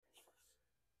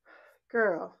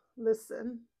Girl,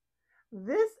 listen.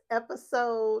 This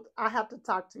episode I have to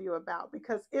talk to you about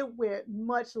because it went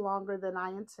much longer than I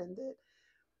intended.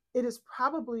 It is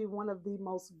probably one of the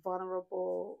most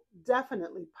vulnerable,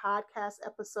 definitely podcast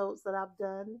episodes that I've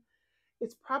done.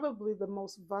 It's probably the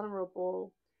most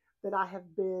vulnerable that I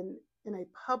have been in a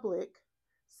public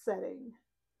setting.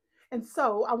 And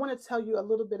so I want to tell you a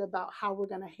little bit about how we're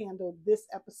going to handle this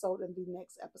episode and the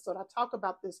next episode. I talk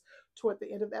about this toward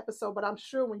the end of the episode, but I'm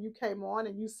sure when you came on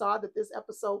and you saw that this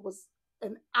episode was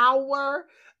an hour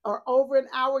or over an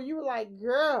hour, you were like,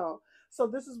 girl. So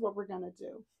this is what we're going to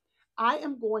do. I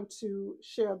am going to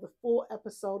share the full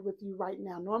episode with you right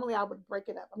now. Normally, I would break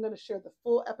it up. I'm going to share the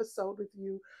full episode with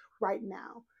you right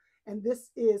now. And this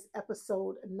is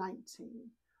episode 19.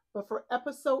 But for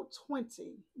episode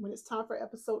 20, when it's time for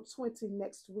episode 20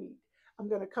 next week, I'm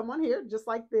going to come on here just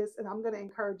like this, and I'm going to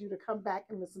encourage you to come back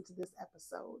and listen to this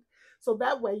episode. So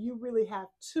that way, you really have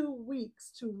 2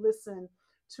 weeks to listen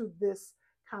to this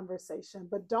conversation.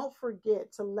 But don't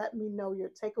forget to let me know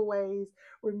your takeaways.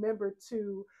 Remember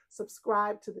to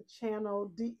subscribe to the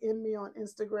channel, DM me on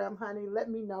Instagram, honey. Let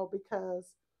me know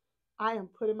because I am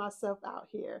putting myself out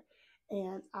here.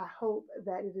 And I hope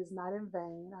that it is not in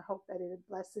vain. I hope that it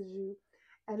blesses you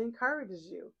and encourages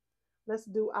you. Let's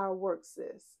do our work,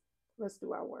 sis. Let's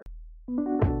do our work.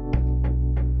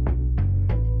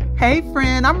 Hey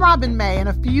friend, I'm Robin May, and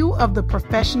a few of the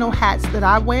professional hats that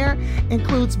I wear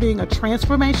includes being a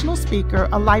transformational speaker,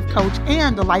 a life coach,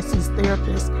 and a licensed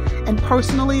therapist. And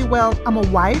personally, well, I'm a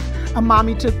wife, a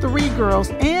mommy to 3 girls,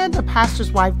 and a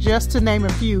pastor's wife, just to name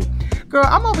a few. Girl,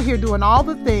 I'm over here doing all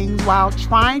the things while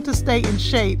trying to stay in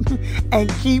shape and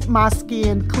keep my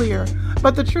skin clear.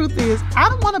 But the truth is, I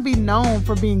don't want to be known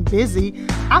for being busy.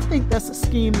 I think that's a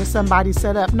scheme that somebody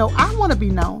set up. No, I want to be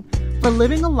known for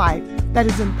living a life that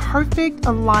is in perfect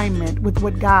alignment with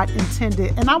what God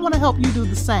intended. And I want to help you do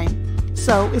the same.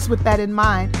 So it's with that in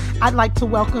mind, I'd like to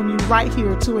welcome you right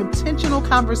here to Intentional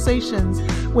Conversations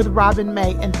with Robin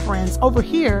May and friends. Over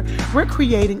here, we're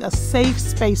creating a safe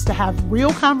space to have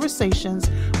real conversations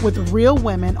with real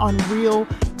women on real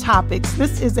topics.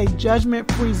 This is a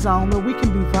judgment-free zone where we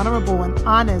can be vulnerable and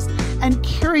honest and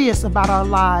curious about our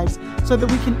lives so that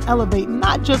we can elevate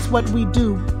not just what we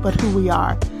do, but who we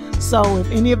are. So if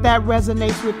any of that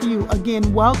resonates with you,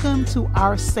 again, welcome to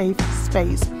our safe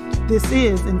space. This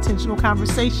is Intentional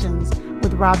Conversations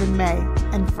with Robin May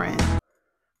and friends.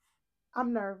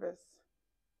 I'm nervous.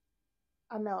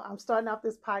 I know I'm starting out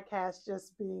this podcast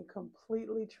just being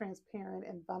completely transparent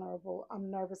and vulnerable.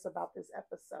 I'm nervous about this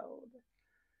episode.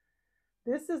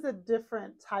 This is a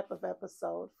different type of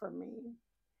episode for me.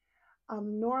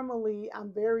 Normally,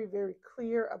 I'm very, very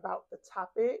clear about the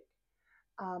topic.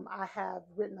 I have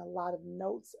written a lot of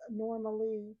notes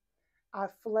normally.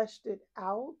 I've fleshed it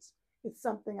out. It's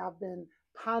something I've been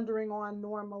pondering on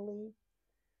normally.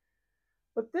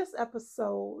 But this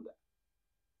episode,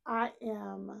 I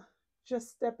am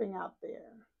just stepping out there.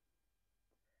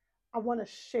 I want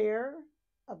to share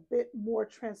a bit more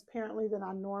transparently than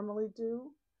I normally do.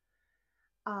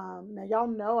 Now, y'all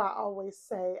know I always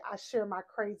say I share my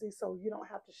crazy so you don't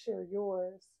have to share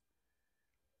yours.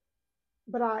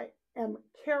 But I am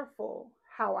careful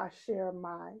how I share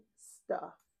my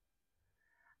stuff.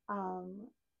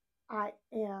 I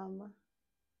am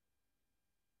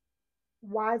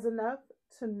wise enough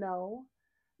to know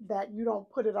that you don't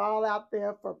put it all out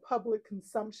there for public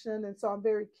consumption. And so I'm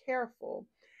very careful.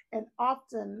 And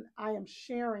often I am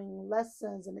sharing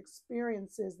lessons and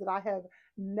experiences that I have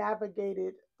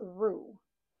navigated through.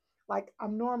 Like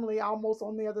I'm normally almost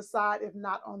on the other side, if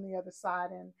not on the other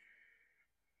side. And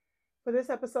for this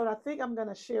episode, I think I'm going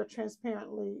to share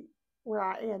transparently where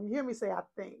I am. You hear me say I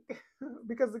think,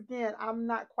 because again, I'm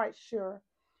not quite sure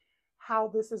how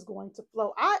this is going to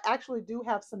flow. I actually do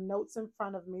have some notes in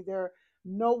front of me. They're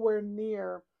nowhere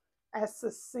near as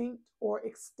succinct or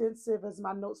extensive as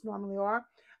my notes normally are.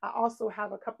 I also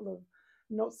have a couple of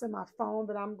notes in my phone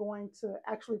that I'm going to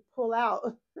actually pull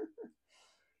out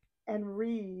and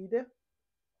read.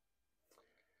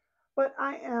 But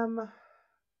I am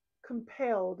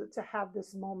compelled to have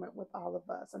this moment with all of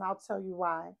us, and I'll tell you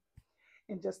why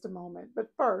in just a moment. But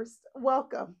first,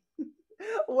 welcome.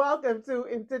 Welcome to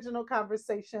Intentional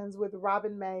Conversations with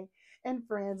Robin May and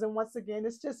friends. And once again,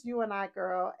 it's just you and I,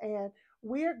 girl. And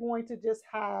we're going to just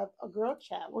have a girl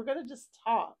chat. We're going to just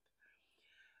talk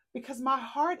because my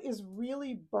heart is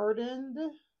really burdened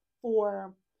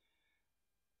for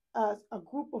a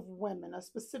group of women, a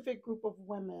specific group of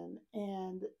women.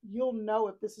 And you'll know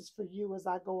if this is for you as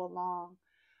I go along.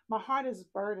 My heart is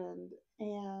burdened,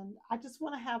 and I just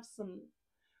want to have some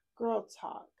girl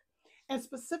talk. And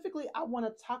specifically, I want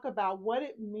to talk about what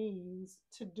it means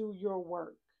to do your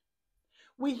work.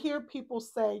 We hear people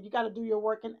say you got to do your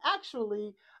work, and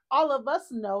actually, all of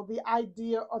us know the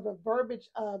idea or the verbiage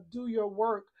of do your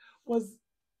work was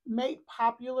made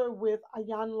popular with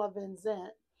Ayanna Van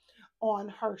Zant on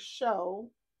her show.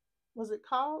 Was it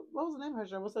called? What was the name of her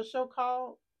show? Was her show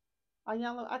called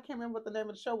Ayanna? I can't remember what the name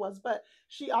of the show was, but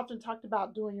she often talked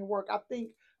about doing your work. I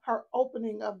think her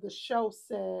opening of the show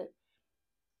said,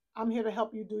 I'm here to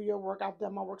help you do your work. I've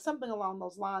done my work, something along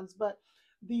those lines. But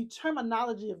the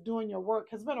terminology of doing your work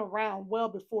has been around well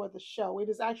before the show. It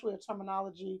is actually a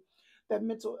terminology that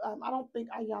I don't think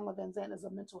Ayanna Van Zandt is a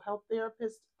mental health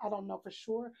therapist. I don't know for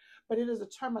sure, but it is a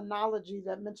terminology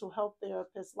that mental health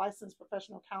therapists, licensed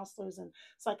professional counselors, and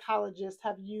psychologists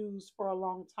have used for a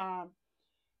long time.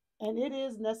 And it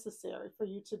is necessary for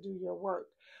you to do your work.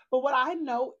 But what I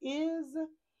know is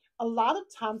a lot of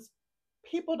times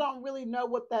people don't really know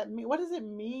what that means. What does it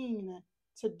mean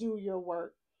to do your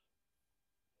work?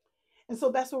 And so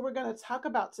that's what we're going to talk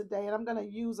about today. And I'm going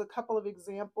to use a couple of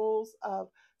examples of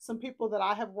some people that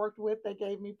I have worked with. They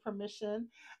gave me permission,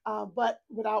 but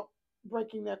without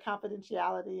breaking their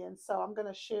confidentiality. And so I'm going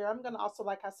to share. I'm going to also,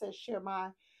 like I said, share my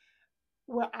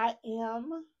where I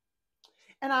am.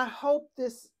 And I hope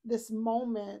this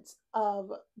moment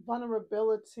of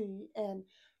vulnerability and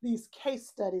these case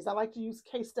studies, I like to use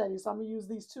case studies, so I'm going to use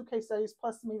these two case studies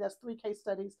plus me, that's three case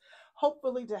studies,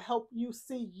 hopefully to help you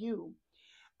see you.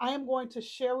 I am going to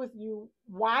share with you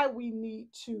why we need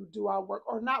to do our work,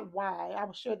 or not why, I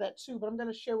will share that too, but I'm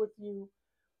going to share with you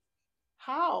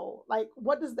how. Like,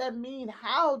 what does that mean?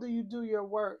 How do you do your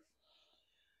work?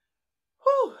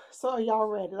 Whew. So are y'all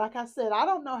ready? Like I said, I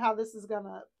don't know how this is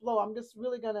gonna flow. I'm just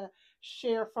really gonna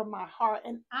share from my heart.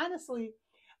 And honestly,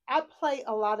 I play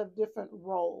a lot of different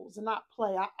roles. And not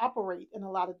play, I operate in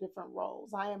a lot of different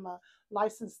roles. I am a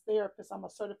licensed therapist. I'm a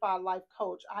certified life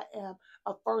coach. I am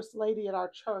a first lady at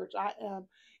our church. I am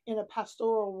in a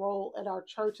pastoral role at our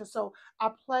church. And so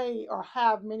I play or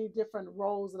have many different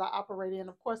roles that I operate in.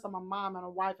 Of course, I'm a mom and a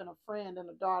wife and a friend and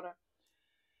a daughter.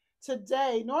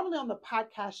 Today, normally on the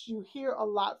podcast, you hear a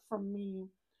lot from me,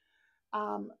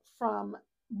 from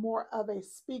more of a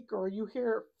speaker. You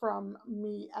hear from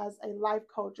me as a life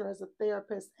coach or as a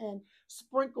therapist, and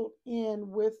sprinkled in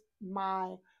with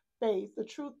my faith. The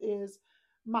truth is,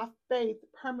 my faith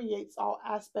permeates all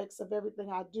aspects of everything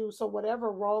I do. So,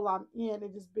 whatever role I'm in,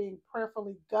 it is being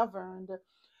prayerfully governed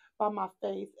by my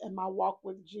faith and my walk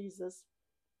with Jesus.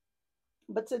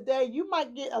 But today you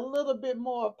might get a little bit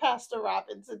more of Pastor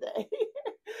Robin today.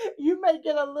 You may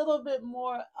get a little bit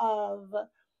more of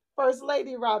First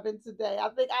Lady Robin today. I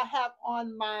think I have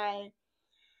on my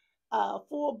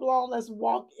full blown let's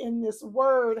walk in this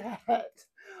word hat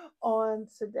on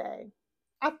today.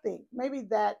 I think maybe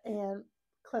that and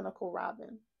clinical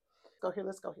Robin.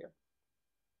 Let's go here.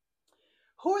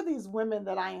 Who are these women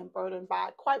that I am burdened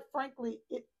by? Quite frankly,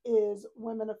 it is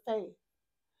women of faith.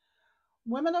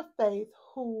 Women of faith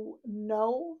who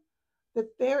know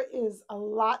that there is a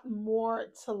lot more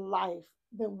to life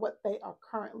than what they are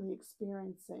currently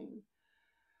experiencing.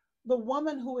 The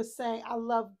woman who is saying, I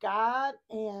love God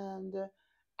and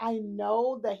I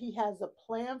know that He has a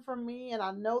plan for me, and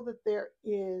I know that there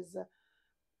is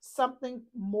something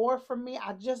more for me.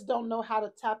 I just don't know how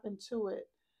to tap into it.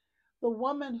 The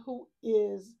woman who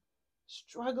is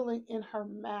struggling in her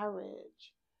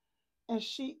marriage and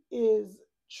she is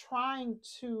trying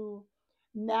to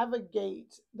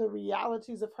navigate the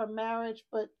realities of her marriage,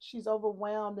 but she's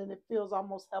overwhelmed and it feels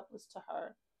almost helpless to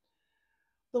her.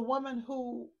 The woman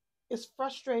who is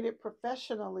frustrated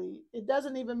professionally, it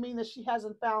doesn't even mean that she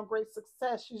hasn't found great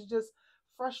success. She's just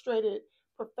frustrated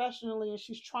professionally and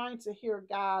she's trying to hear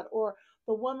God. Or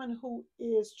the woman who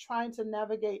is trying to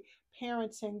navigate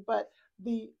parenting, but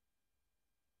the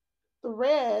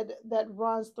thread that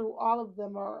runs through all of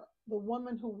them are the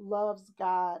woman who loves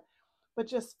God, but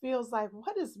just feels like,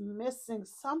 what is missing?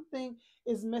 Something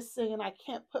is missing, and I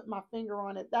can't put my finger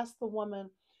on it. That's the woman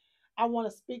I want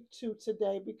to speak to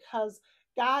today, because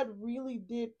God really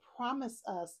did promise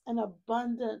us an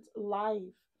abundant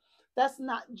life. That's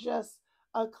not just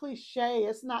a cliche,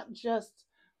 it's not just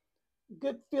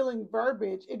good feeling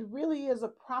verbiage. It really is a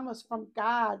promise from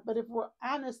God. But if we're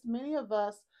honest, many of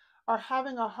us are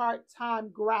having a hard time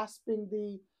grasping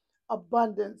the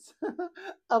abundance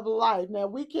of life. Now,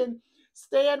 we can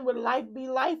stand with life be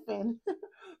life in,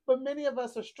 but many of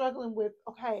us are struggling with,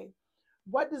 okay,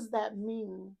 what does that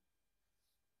mean?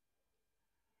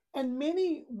 And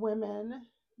many women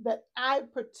that I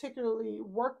particularly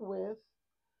work with,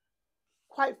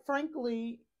 quite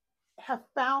frankly, have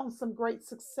found some great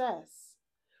success.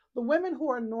 The women who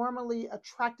are normally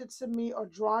attracted to me or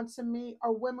drawn to me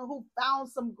are women who found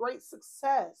some great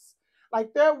success.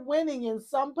 Like they're winning in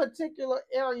some particular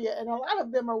area, and a lot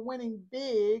of them are winning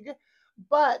big,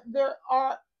 but there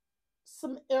are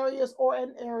some areas or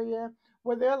an area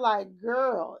where they're like,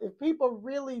 girl, if people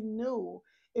really knew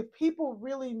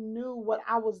what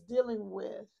I was dealing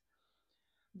with,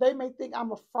 they may think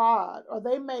I'm a fraud, or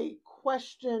they may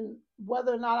question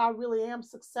whether or not I really am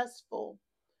successful.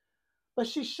 But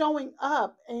she's showing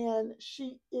up and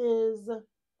she is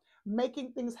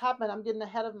making things happen. I'm getting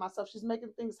ahead of myself. She's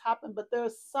making things happen, but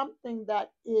there's something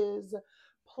that is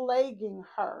plaguing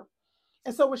her.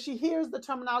 And so when she hears the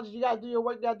terminology, you got to do your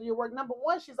work, you got to do your work. Number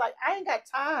one, she's like, I ain't got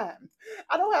time.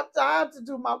 I don't have time to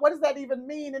do what does that even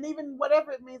mean? And even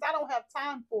whatever it means, I don't have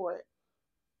time for it.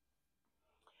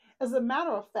 As a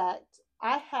matter of fact,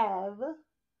 I have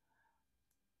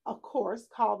a course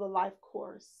called the Life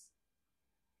Course.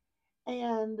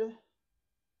 And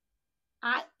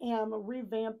I am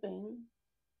revamping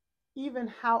even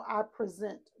how I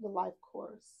present the Life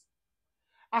Course.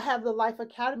 I have the Life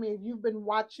Academy. If you've been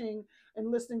watching and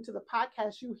listening to the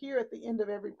podcast, you hear at the end of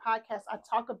every podcast, I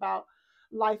talk about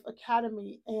Life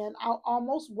Academy. And I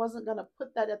almost wasn't going to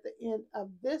put that at the end of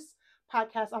this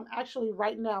podcast. I'm actually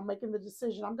right now making the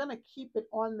decision. I'm going to keep it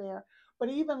on there. But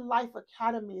even Life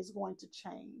Academy is going to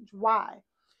change. Why?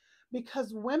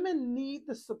 Because women need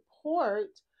the support,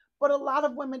 but a lot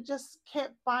of women just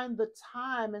can't find the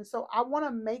time. And so I want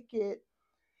to make it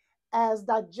as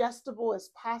digestible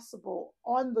as possible,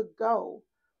 on the go,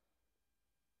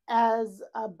 as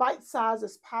bite sized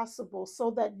as possible, so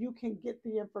that you can get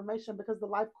the information, because the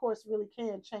Life Course really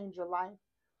can change your life.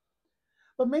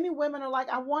 But many women are like,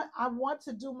 I want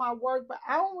to do my work, but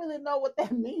I don't really know what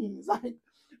that means. Like,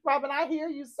 Robin, I hear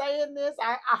you saying this.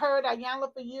 I heard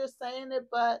Iyanla for years saying it,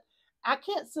 but I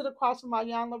can't sit across from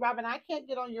Iyanla. Robin, I can't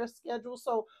get on your schedule.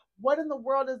 So what in the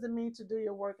world does it mean to do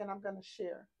your work? And I'm going to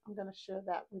share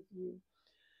that with you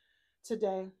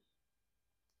today.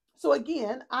 So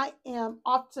again, I am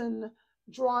often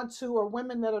drawn to, or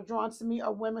women that are drawn to me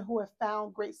are women who have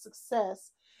found great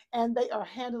success, and they are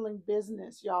handling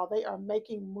business, y'all. They are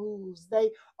making moves. They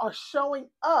are showing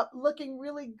up looking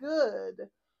really good.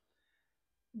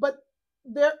 But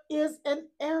there is an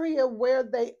area where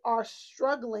they are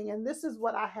struggling, and this is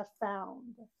what I have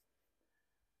found.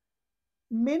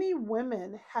 Many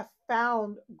women have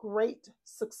found great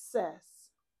success,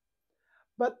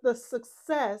 but the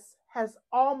success has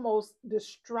almost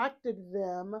distracted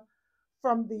them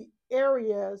from the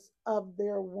areas of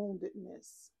their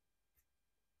woundedness.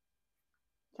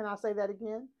 Can I say that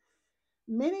again?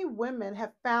 Many women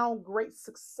have found great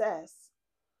success,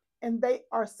 and they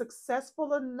are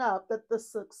successful enough that the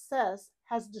success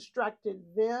has distracted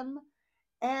them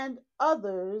and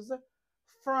others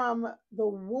from the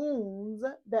wounds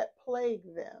that plague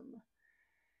them.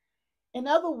 In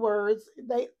other words,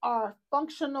 they are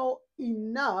functional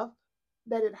enough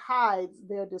that it hides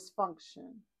their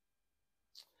dysfunction.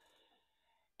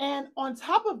 And on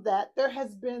top of that, there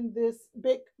has been this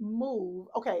big move.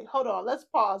 Okay, hold on. Let's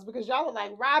pause, because y'all are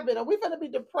like, Robin, are we going to be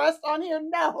depressed on here?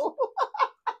 No.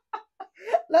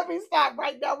 Let me stop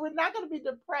right now. We're not going to be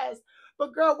depressed.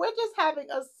 But girl, we're just having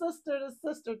a sister to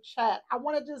sister chat. I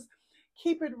want to just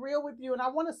keep it real with you, and I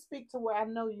want to speak to where I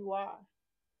know you are.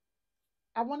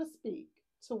 I want to speak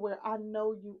to where I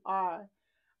know you are.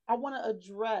 I want to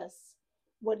address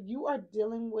what you are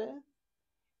dealing with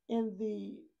in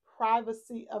the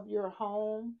privacy of your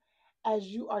home, as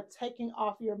you are taking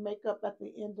off your makeup at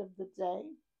the end of the day,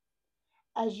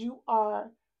 as you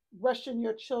are rushing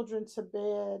your children to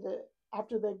bed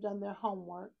after they've done their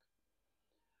homework,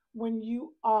 when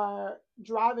you are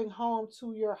driving home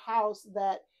to your house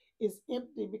that is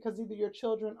empty because either your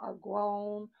children are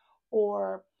grown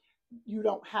or you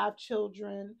don't have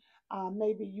children.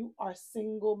 Maybe you are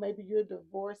single, maybe you're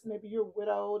divorced, maybe you're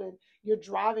widowed, and you're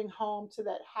driving home to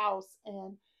that house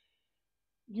and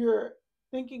you're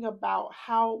thinking about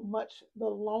how much the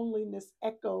loneliness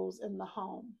echoes in the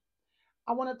home.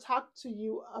 I want to talk to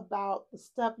you about the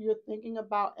stuff you're thinking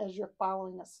about as you're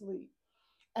falling asleep,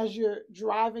 as you're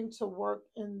driving to work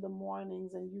in the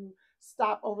mornings and you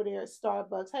stop over there at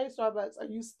Starbucks. Hey, Starbucks, or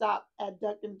you stop at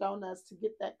Dunkin' Donuts to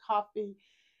get that coffee,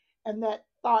 and that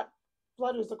thought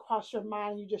flutters across your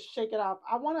mind and you just shake it off.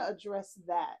 I want to address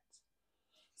that.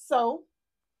 So,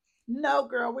 no,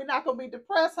 girl, we're not going to be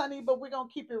depressed, honey, but we're going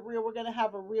to keep it real. We're going to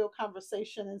have a real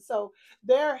conversation. And so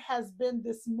there has been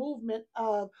this movement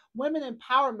of women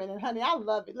empowerment. And honey, I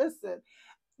love it. Listen,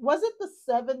 was it the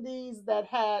 70s that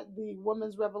had the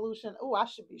women's revolution? Oh, I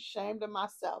should be ashamed of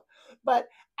myself. But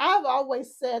I've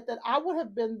always said that I would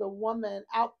have been the woman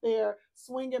out there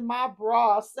swinging my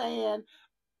bra saying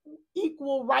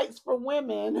equal rights for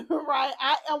women, right?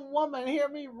 I am woman. Hear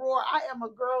me roar. I am a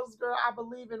girl's girl. I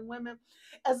believe in women.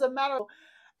 As a matter of,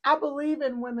 I believe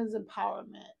in women's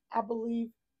empowerment. I believe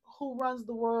who runs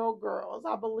the world, girls.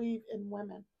 I believe in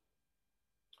women.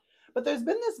 But there's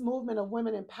been this movement of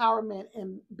women empowerment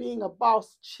and being a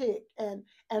boss chick and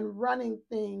running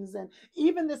things, and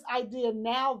even this idea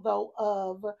now though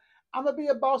of I'm gonna be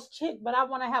a boss chick, but I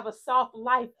want to have a soft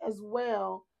life as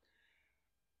well.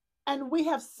 And we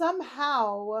have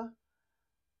somehow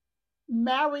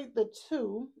married the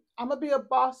two. I'm gonna be a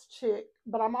boss chick,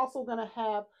 but I'm also gonna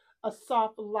have a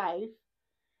soft life.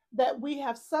 That we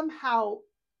have somehow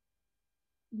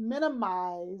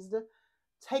minimized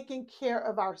taking care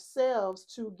of ourselves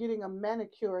to getting a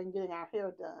manicure and getting our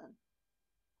hair done.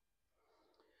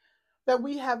 That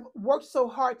we have worked so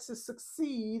hard to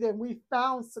succeed and we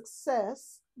found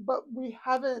success, but we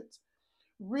haven't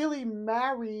really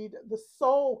married the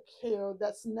soul care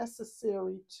that's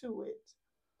necessary to it.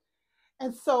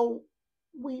 And so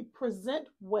we present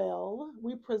well,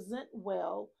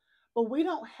 but we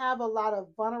don't have a lot of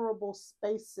vulnerable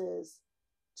spaces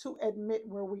to admit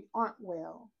where we aren't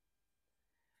well.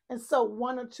 And so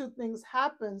one or two things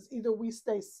happens, either we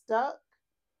stay stuck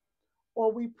or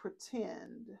we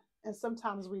pretend. And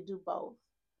sometimes we do both.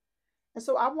 And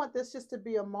so I want this just to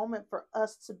be a moment for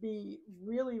us to be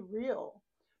really real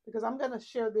because I'm going to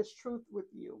share this truth with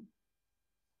you.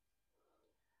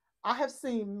 I have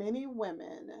seen many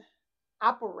women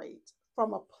operate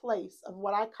from a place of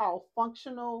what I call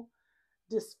functional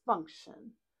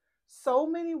dysfunction. So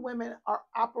many women are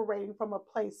operating from a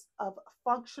place of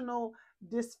functional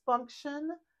dysfunction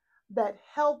that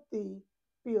healthy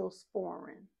feels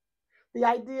foreign. The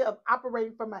idea of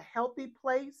operating from a healthy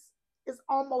place is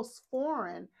almost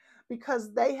foreign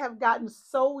because they have gotten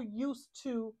so used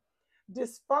to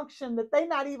dysfunction that they're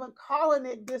not even calling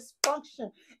it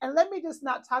dysfunction. And let me just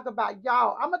not talk about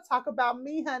y'all. I'm going to talk about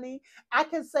me, honey. I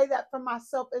can say that for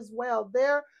myself as well.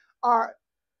 Are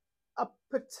a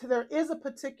there is a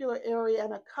particular area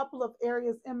and a couple of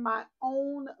areas in my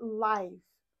own life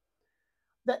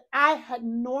that I had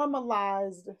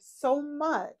normalized so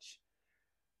much,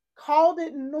 called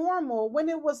it normal when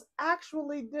it was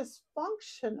actually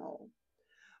dysfunctional.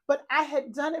 But I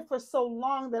had done it for so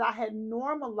long that I had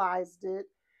normalized it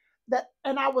that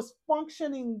and I was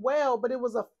functioning well, but it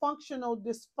was a functional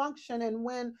dysfunction. And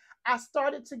when I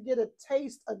started to get a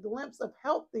taste, a glimpse of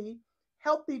healthy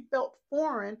felt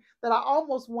foreign that I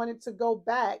almost wanted to go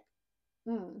back.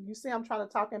 You see, I'm trying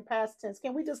to talk in past tense.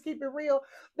 Can we just keep it real?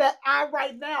 That I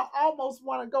right now almost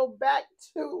want to go back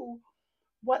to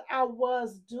what I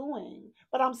was doing.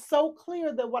 But I'm so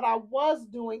clear that what I was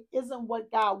doing isn't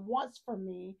what God wants for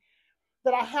me,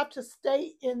 that I have to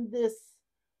stay in this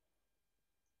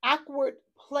awkward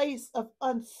place of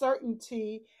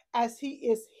uncertainty as He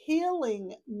is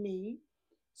healing me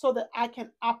so that I can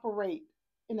operate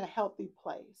in a healthy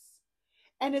place.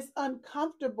 And it's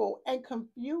uncomfortable and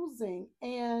confusing,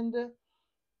 and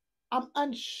I'm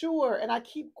unsure, and I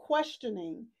keep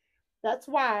questioning. That's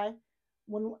why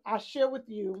when I share with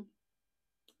you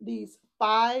these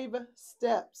 5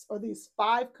 steps or these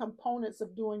 5 components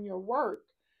of doing your work,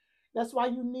 that's why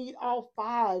you need all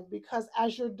 5, because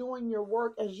as you're doing your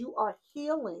work, as you are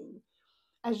healing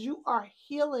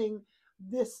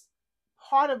this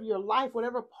part of your life,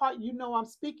 whatever part you know I'm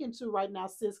speaking to right now,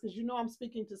 sis, because you know I'm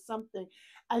speaking to something.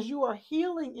 As you are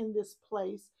healing in this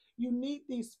place, you need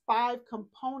these 5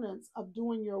 components of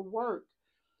doing your work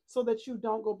so that you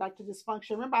don't go back to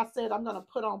dysfunction. Remember, I said I'm going to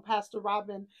put on Pastor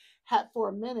Robin's hat for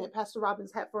a minute,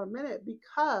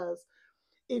 because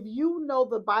if you know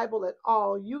the Bible at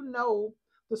all, you know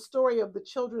the story of the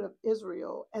children of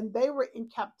Israel, and they were in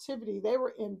captivity, they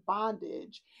were in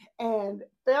bondage, and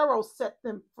Pharaoh set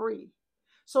them free.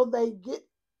 So they get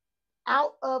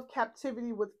out of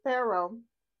captivity with Pharaoh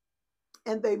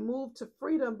and they move to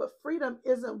freedom, but freedom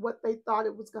isn't what they thought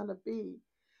it was going to be.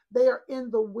 They are in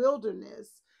the wilderness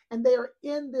and they are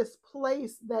in this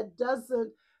place that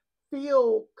doesn't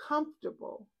feel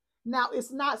comfortable. Now,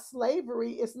 it's not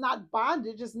slavery, it's not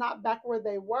bondage, it's not back where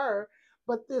they were,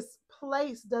 but this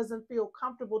place doesn't feel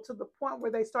comfortable to the point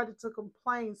where they started to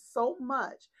complain so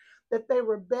much that they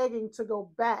were begging to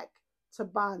go back to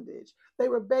bondage. They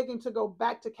were begging to go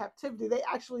back to captivity. They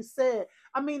actually said,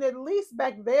 I mean, at least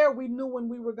back there we knew when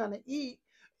we were going to eat.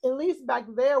 At least back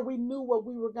there, we knew what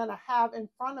we were going to have in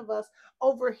front of us.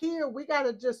 Over here, we got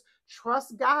to just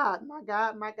trust God. My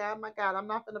God, my God, my God. I'm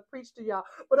not going to preach to y'all.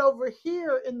 But over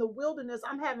here in the wilderness,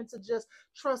 I'm having to just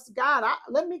trust God.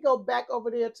 Let me go back over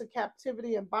there to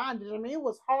captivity and bondage. I mean, it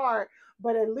was hard,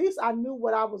 but at least I knew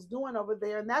what I was doing over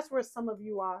there. And that's where some of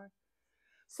you are.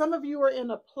 Some of you are in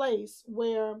a place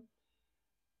where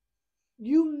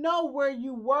you know where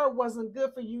you were wasn't good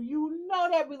for you. You know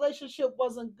that relationship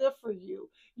wasn't good for you.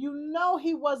 You know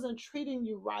he wasn't treating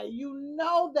you right. You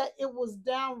know that it was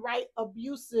downright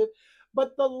abusive,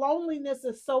 but the loneliness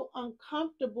is so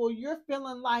uncomfortable. You're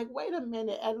feeling like, wait a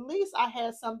minute, at least I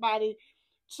had somebody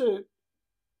to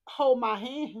hold my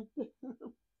hand.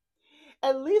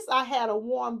 At least I had a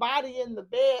warm body in the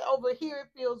bed. Over here,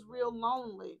 it feels real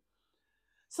lonely.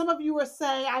 Some of you are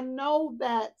saying, I know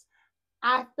that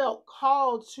I felt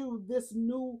called to this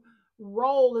new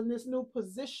role and this new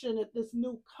position at this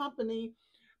new company,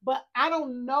 but I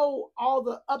don't know all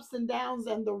the ups and downs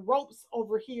and the ropes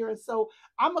over here. And so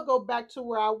I'm going to go back to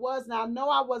where I was. Now, I know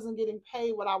I wasn't getting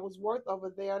paid what I was worth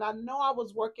over there. And I know I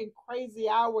was working crazy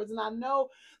hours. And I know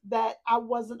that I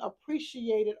wasn't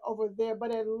appreciated over there,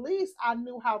 but at least I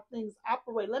knew how things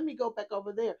operate. Let me go back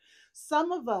over there.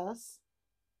 Some of us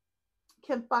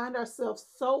can find ourselves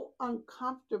so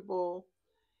uncomfortable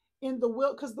in the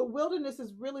wild, because the wilderness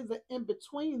is really the in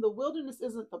between. The wilderness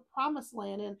isn't the promised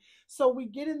land. And so we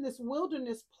get in this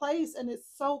wilderness place and it's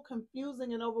so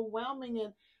confusing and overwhelming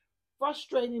and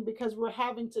frustrating because we're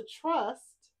having to trust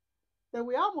that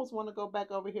we almost want to go back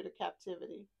over here to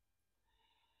captivity.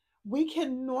 We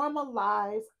can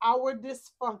normalize our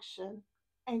dysfunction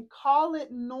and call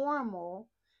it normal,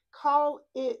 call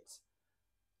it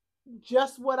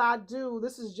just what I do.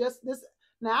 This is just this.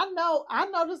 Now I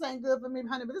know this ain't good for me,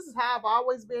 honey, but this is how I've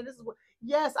always been. This is what,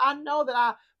 yes, I know that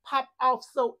I pop off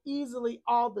so easily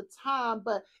all the time,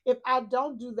 but if I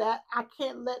don't do that, I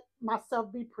can't let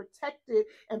myself be protected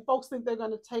and folks think they're going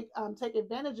to take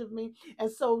advantage of me.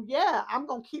 And so yeah, I'm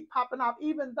going to keep popping off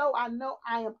even though I know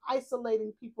I am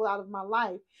isolating people out of my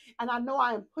life, and I know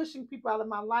I am pushing people out of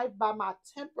my life by my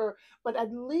temper, but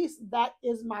at least that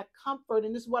is my comfort.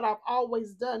 And this is what I've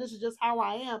always done. This is just how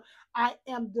I am. I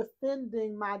am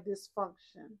defending my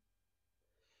dysfunction.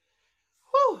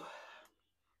 Whew.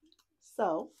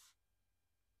 So,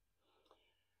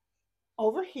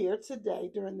 over here today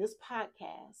during this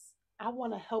podcast, I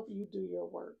want to help you do your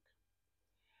work.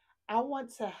 I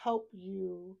want to help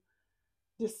you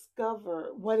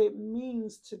discover what it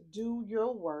means to do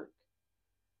your work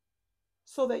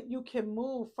so that you can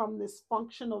move from this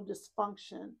functional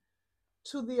dysfunction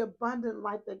to the abundant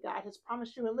life that God has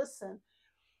promised you. And listen,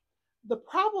 the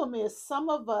problem is some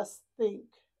of us think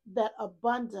that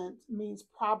abundant means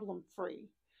problem free.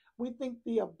 We think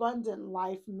the abundant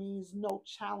life means no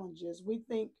challenges. We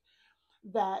think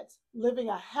that living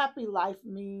a happy life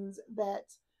means that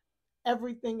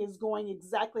everything is going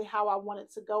exactly how I want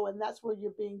it to go. And that's where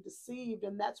you're being deceived.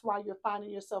 And that's why you're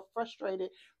finding yourself frustrated.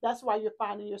 That's why you're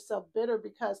finding yourself bitter,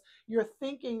 because you're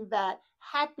thinking that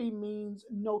happy means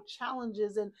no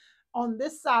challenges. And on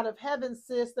this side of heaven,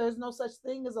 sis, there's no such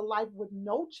thing as a life with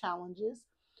no challenges.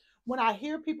 When I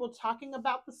hear people talking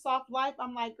about the soft life,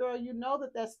 I'm like, girl, you know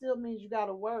that still means you got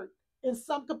to work in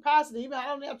some capacity. Even I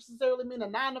don't necessarily mean a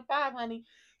 9 to 5, honey.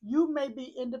 You may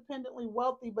be independently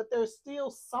wealthy, but there's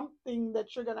still something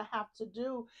that you're going to have to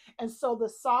do. And so the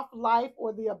soft life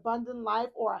or the abundant life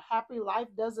or a happy life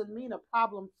doesn't mean a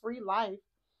problem free life.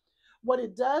 What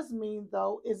it does mean,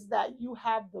 though, is that you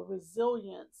have the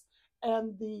resilience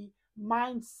and the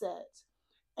mindset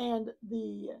and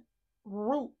the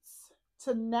roots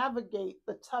to navigate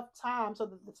the tough times so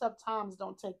that the tough times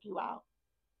don't take you out.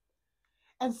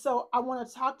 And so I want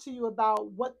to talk to you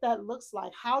about what that looks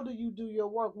like. How do you do your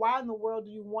work? Why in the world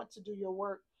do you want to do your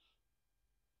work?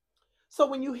 So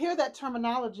when you hear that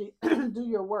terminology, do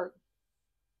your work,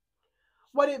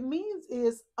 what it means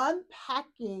is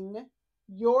unpacking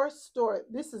your story.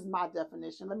 This is my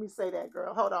definition. Let me say that,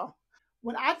 girl. Hold on.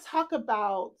 When I talk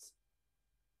about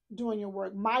doing your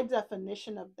work, my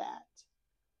definition of that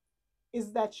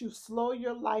is that you slow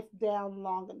your life down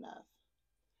long enough,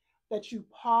 that you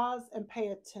pause and pay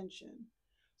attention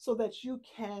so that you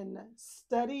can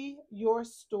study your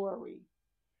story,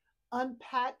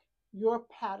 unpack your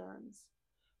patterns,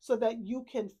 so that you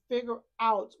can figure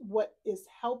out what is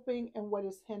helping and what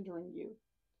is hindering you,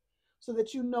 so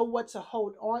that you know what to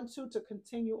hold on to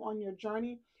continue on your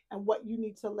journey and what you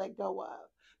need to let go of.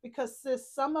 Because,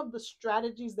 sis, some of the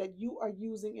strategies that you are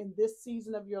using in this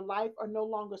season of your life are no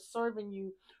longer serving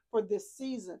you for this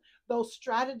season. Those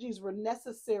strategies were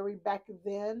necessary back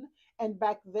then and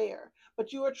back there,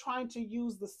 but you are trying to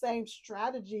use the same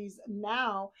strategies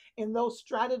now, and those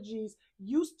strategies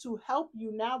used to help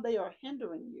you. Now they are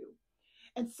hindering you.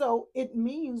 And so it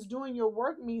means doing your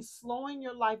work means slowing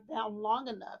your life down long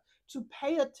enough to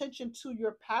pay attention to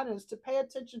your patterns, to pay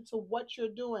attention to what you're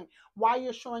doing, why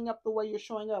you're showing up the way you're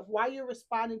showing up, why you're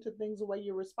responding to things the way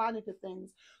you're responding to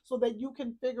things, so that you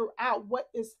can figure out what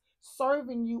is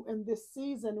serving you in this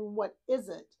season and what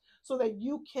isn't, so that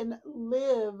you can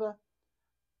live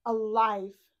a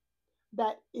life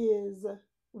that is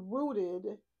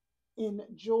rooted in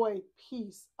joy,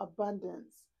 peace,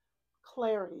 abundance,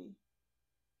 clarity,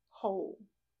 wholeness.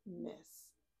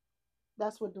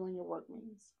 That's what doing your work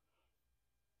means.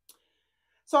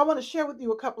 So I want to share with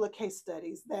you a couple of case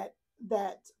studies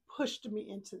that pushed me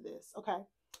into this. Okay.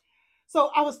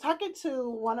 So I was talking to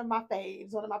one of my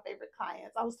faves, one of my favorite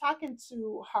clients. I was talking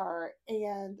to her,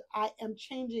 and I am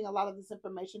changing a lot of this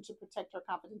information to protect her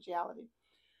confidentiality.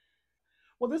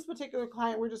 Well, this particular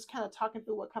client, we're just kind of talking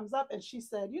through what comes up, and she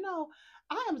said,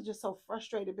 I am just so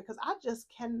frustrated because I just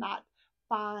cannot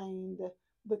find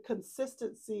the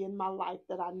consistency in my life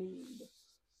that I need.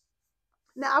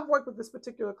 Now, I've worked with this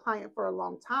particular client for a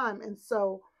long time, and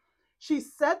so she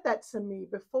said that to me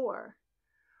before.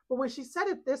 But when she said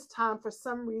it this time, for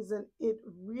some reason, it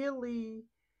really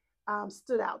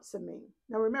stood out to me.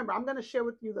 Now, remember, I'm going to share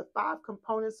with you the 5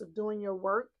 components of doing your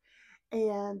work,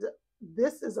 and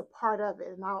this is a part of it.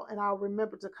 And I'll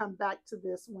remember to come back to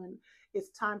this when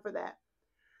it's time for that.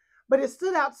 But it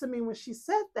stood out to me when she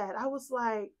said that. I was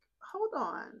like, hold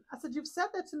on. I said, you've said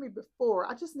that to me before.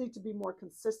 I just need to be more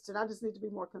consistent. I just need to be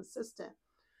more consistent.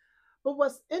 But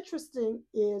what's interesting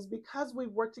is because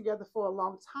we've worked together for a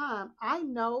long time, I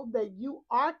know that you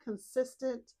are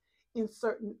consistent in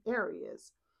certain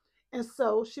areas. And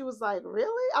so she was like,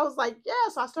 really? I was like, yeah.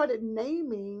 So I started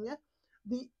naming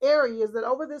the areas that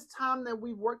over this time that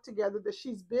we've worked together that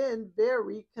she's been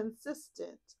very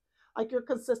consistent. Like, you're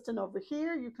consistent over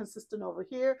here, you're consistent over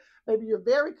here, maybe you're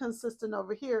very consistent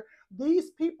over here.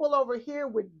 These people over here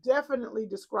would definitely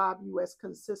describe you as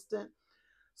consistent.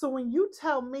 So when you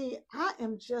tell me I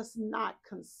am just not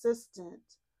consistent,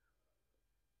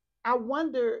 I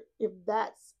wonder if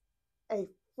that's a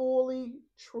fully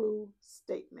true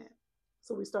statement.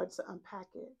 So we started to unpack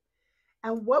it.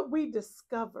 And what we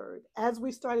discovered as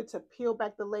we started to peel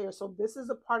back the layers, so this is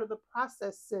a part of the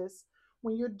process, sis.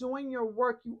 When you're doing your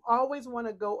work, you always want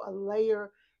to go a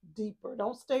layer deeper.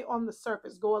 Don't stay on the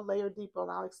surface, go a layer deeper.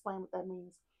 And I'll explain what that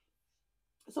means.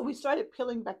 So we started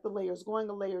peeling back the layers, going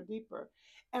a layer deeper.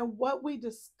 And what we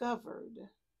discovered,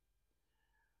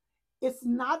 it's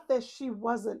not that she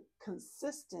wasn't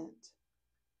consistent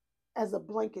as a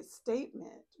blanket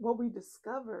statement. What we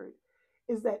discovered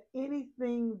is that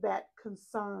anything that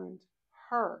concerned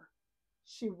her,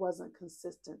 she wasn't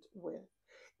consistent with.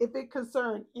 If it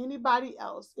concerned anybody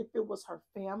else, if it was her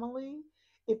family,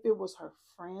 if it was her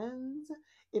friends,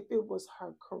 if it was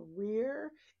her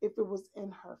career, if it was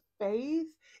in her faith,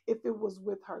 if it was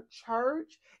with her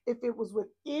church, if it was with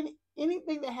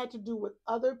anything that had to do with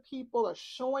other people or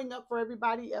showing up for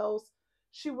everybody else,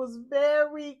 she was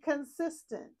very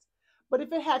consistent. But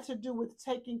if it had to do with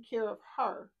taking care of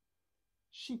her,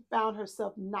 she found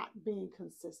herself not being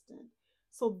consistent.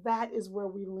 So that is where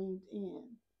we leaned in.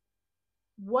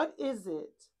 What is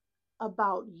it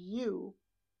about you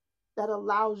that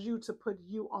allows you to put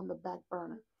you on the back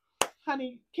burner?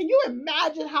 Honey, can you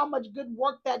imagine how much good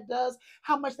work that does?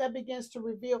 How much that begins to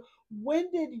reveal?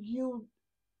 When did you,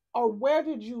 or where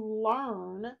did you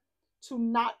learn to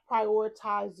not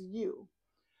prioritize you?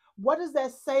 What does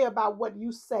that say about what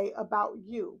you say about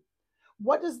you?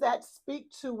 What does that speak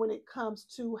to when it comes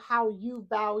to how you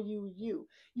value you?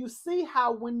 You see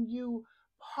how when you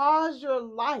pause your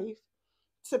life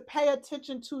to pay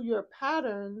attention to your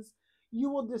patterns, you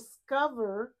will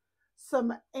discover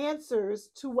some answers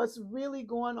to what's really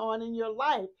going on in your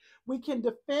life. We can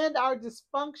defend our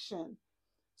dysfunction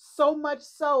so much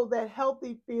so that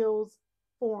healthy feels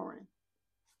foreign.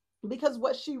 Because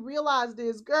what she realized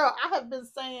is, girl, I have been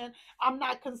saying I'm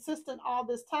not consistent all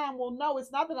this time. Well, no,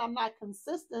 it's not that I'm not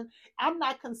consistent. I'm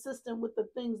not consistent with the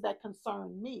things that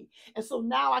concern me. And so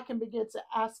now I can begin to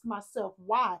ask myself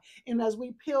why. And as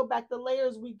we peel back the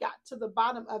layers, we got to the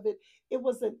bottom of it. It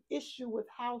was an issue with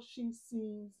how she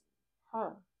sees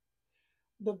her,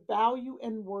 the value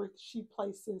and worth she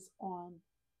places on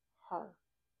her.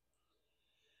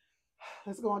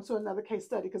 Let's go on to another case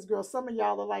study, because girl, some of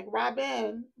y'all are like,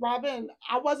 Robin,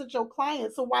 I wasn't your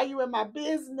client, so why you in my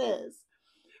business?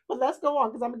 But let's go on,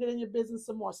 because I'm gonna get in your business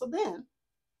some more. So then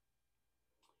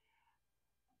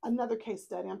Another case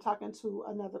study. I'm talking to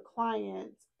another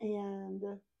client, and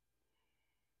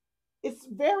it's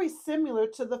very similar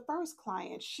to the first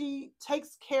client. She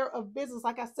takes care of business.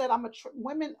 Like I said,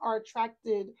 women are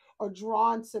attracted or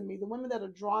drawn to me. The women that are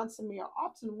drawn to me are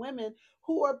often women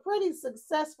who are pretty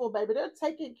successful, baby. They're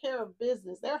taking care of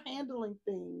business. They're handling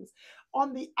things.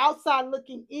 On the outside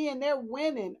looking in, they're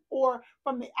winning. Or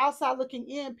from the outside looking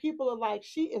in, people are like,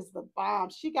 she is the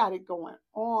bomb. She got it going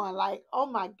on. Like, oh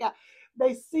my God.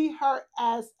 They see her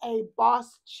as a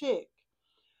boss chick,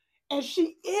 and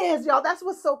she is, y'all. That's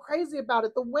what's so crazy about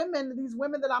it. The women, these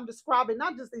women that I'm describing,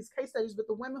 not just these case studies, but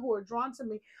the women who are drawn to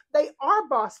me, they are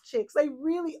boss chicks. They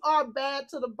really are bad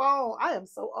to the bone. I am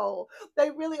so old.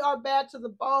 They really are bad to the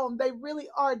bone. They really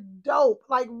are dope,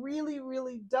 like really,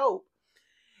 really dope.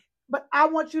 But I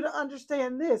want you to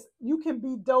understand this: you can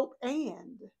be dope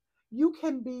and. You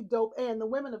can be dope. And the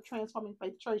women of Transforming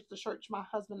Faith Church, the church my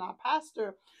husband and I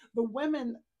pastor, the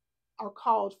women are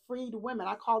called freed women.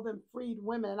 I call them freed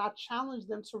women, and I challenge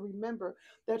them to remember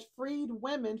that freed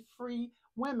women free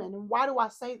women. And why do I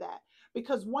say that?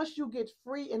 Because once you get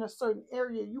free in a certain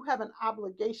area, you have an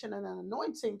obligation and an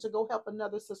anointing to go help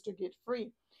another sister get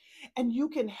free. And you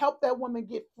can help that woman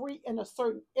get free in a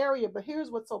certain area. But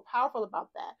here's what's so powerful about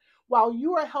that: while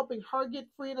you are helping her get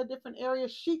free in a different area,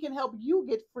 she can help you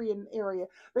get free in an area,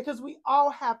 because we all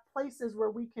have places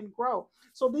where we can grow.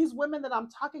 So these women that I'm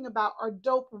talking about are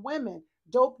dope women.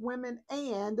 Dope women,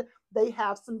 and they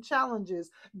have some challenges.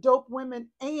 Dope women,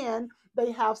 and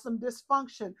they have some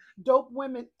dysfunction. Dope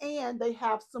women, and they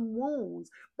have some wounds.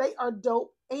 They are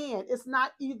dope, and it's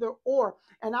not either or.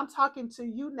 And I'm talking to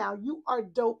you now. You are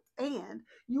dope, and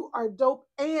you are dope,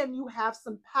 and you have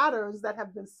some patterns that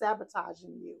have been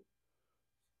sabotaging you.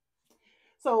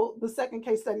 So the second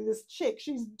case study, this chick,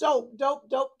 she's dope, dope,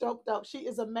 dope, dope, dope. She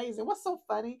is amazing. What's so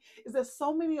funny is that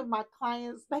so many of my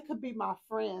clients, they could be my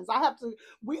friends.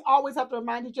 We always have to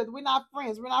remind each other, we're not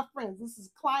friends. We're not friends. This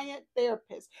is client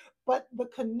therapist. But the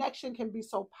connection can be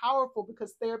so powerful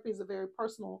because therapy is a very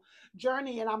personal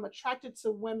journey. And I'm attracted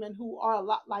to women who are a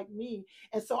lot like me.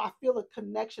 And so I feel a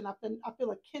connection. I feel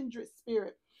a kindred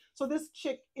spirit. So this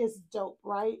chick is dope,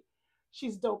 right?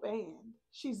 She's dope, and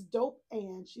she's dope,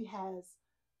 and she has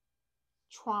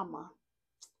trauma,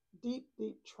 deep,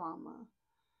 deep trauma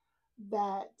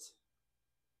that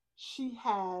she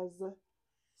has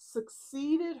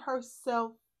succeeded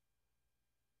herself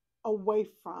away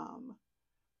from,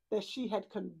 that she had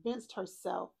convinced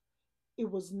herself it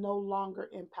was no longer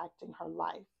impacting her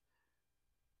life.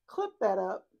 Clip that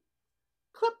up.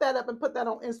 Clip that up and put that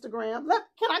on Instagram.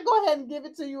 Can I go ahead and give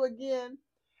it to you again?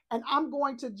 And I'm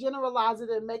going to generalize it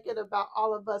and make it about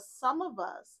all of us. Some of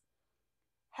us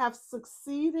have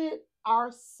succeeded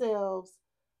ourselves,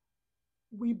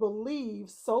 we believe,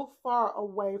 so far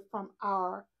away from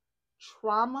our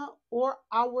trauma or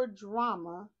our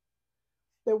drama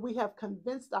that we have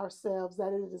convinced ourselves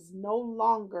that it is no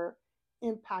longer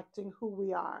impacting who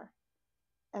we are.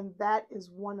 And that is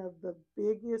one of the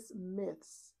biggest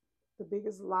myths, the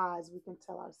biggest lies we can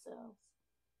tell ourselves.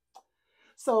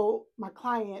 So, my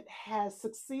client has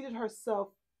succeeded herself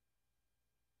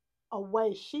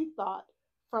away, she thought,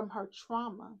 from her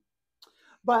trauma.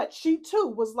 But she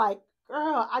too was like,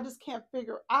 girl, I just can't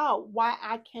figure out why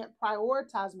I can't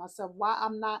prioritize myself, why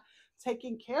I'm not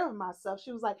taking care of myself.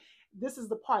 She was like, this is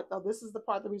the part though. This is the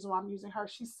part, the reason why I'm using her.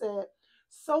 She said,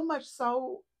 so much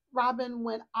so, Robin,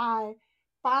 when I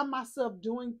find myself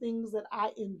doing things that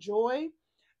I enjoy,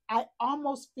 I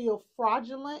almost feel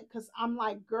fraudulent because I'm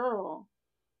like, girl,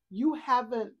 you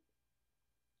haven't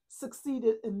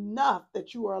succeeded enough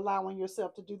that you are allowing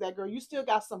yourself to do that, girl. You still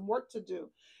got some work to do.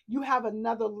 You have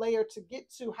another layer to get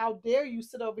to. How dare you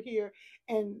sit over here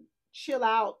and chill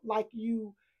out like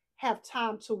you have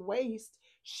time to waste?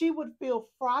 She would feel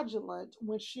fraudulent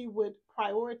when she would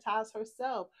prioritize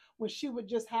herself, when she would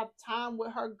just have time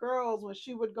with her girls, when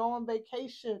she would go on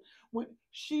vacation, when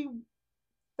she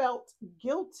felt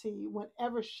guilty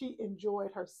whenever she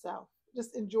enjoyed herself,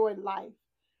 just enjoyed life,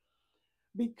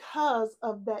 because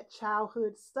of that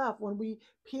childhood stuff. When we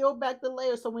peel back the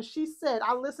layers. So when she said,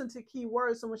 I listened to key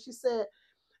words. So when she said,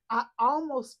 I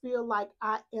almost feel like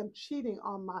I am cheating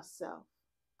on myself,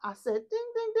 I said,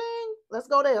 ding, ding, ding. Let's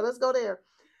go there. Let's go there.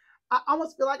 I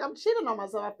almost feel like I'm cheating on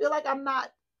myself. I feel like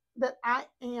that I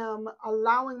am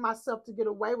allowing myself to get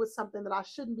away with something that I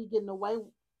shouldn't be getting away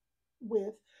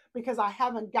with, because I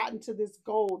haven't gotten to this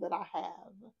goal that I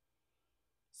have.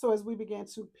 So as we began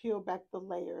to peel back the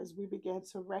layers, we began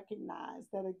to recognize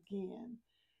that again,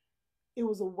 it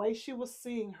was a way she was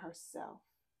seeing herself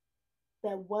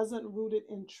that wasn't rooted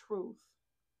in truth,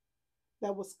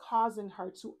 that was causing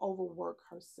her to overwork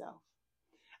herself.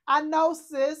 I know,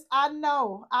 sis. I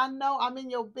know. I know. I'm in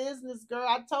your business, girl.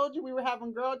 I told you we were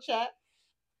having girl chat.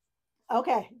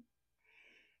 Okay.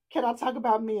 Can I talk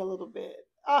about me a little bit?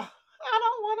 I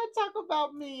don't want to talk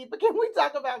about me, but can we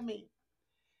talk about me?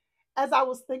 As I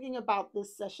was thinking about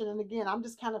this session, and again, I'm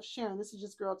just kind of sharing. This is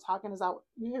just girl talking. As I,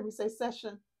 you hear me say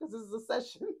session, because this is a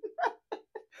session.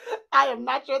 I am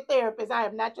not your therapist. I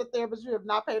am not your therapist. You have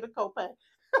not paid a copay.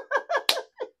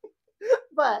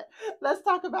 But let's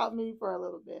talk about me for a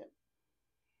little bit.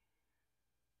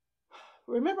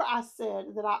 Remember, I said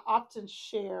that I often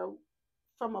share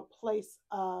from a place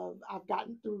of I've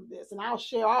gotten through this, and I'll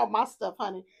share all my stuff,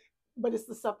 honey, but it's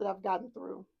the stuff that I've gotten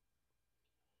through.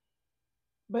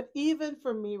 But even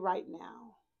for me right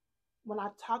now, when I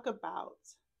talk about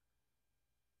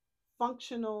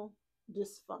functional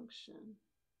dysfunction,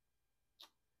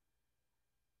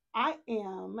 I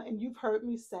am, and you've heard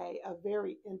me say, a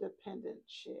very independent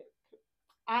chick.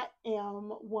 I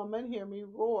am, woman, hear me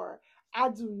roar. I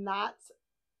do not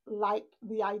like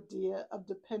the idea of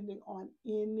depending on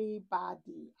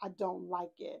anybody. I don't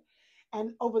like it.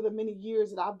 And over the many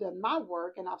years that I've done my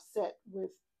work and I've sat with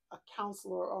a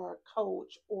counselor or a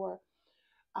coach or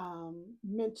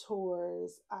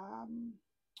mentors,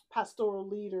 pastoral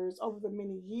leaders over the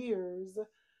many years,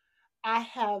 I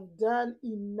have done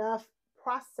enough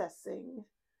processing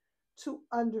to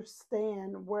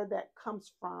understand where that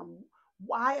comes from.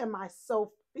 Why am I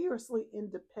so fiercely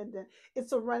independent?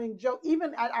 It's a running joke.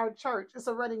 Even at our church, it's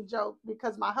a running joke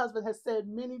because my husband has said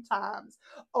many times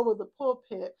over the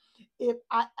pulpit, if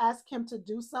I ask him to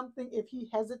do something, if he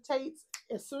hesitates,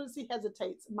 as soon as he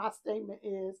hesitates, my statement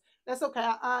is, that's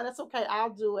okay. That's okay. I'll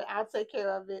do it. I'll take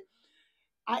care of it.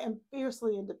 I am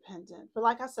fiercely independent. But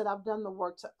like I said, I've done the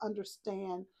work to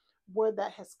understand where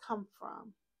that has come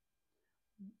from.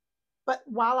 But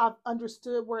while I've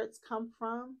understood where it's come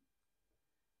from,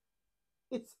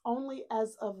 it's only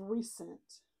as of recent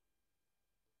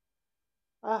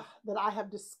that I have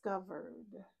discovered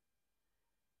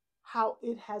how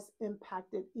it has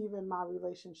impacted even my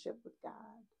relationship with God.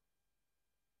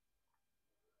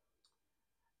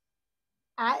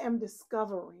 I am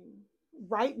discovering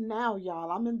right now,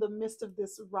 y'all, I'm in the midst of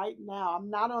this right now. I'm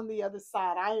not on the other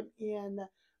side. I am in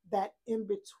that in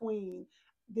between,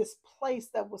 this place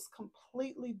that was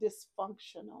completely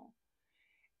dysfunctional.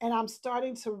 And I'm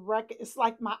starting to it's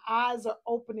like my eyes are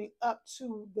opening up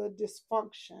to the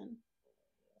dysfunction.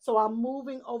 So I'm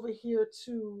moving over here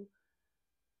to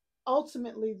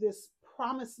ultimately this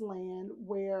promised land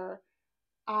where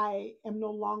I am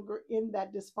no longer in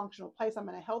that dysfunctional place. I'm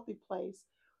in a healthy place.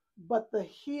 But the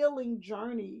healing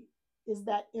journey is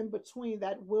that in between,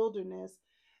 that wilderness.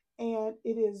 And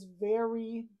it is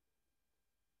very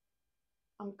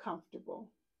uncomfortable.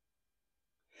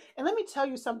 And let me tell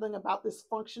you something about this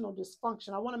functional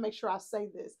dysfunction. I want to make sure I say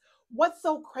this. What's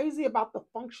so crazy about the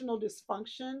functional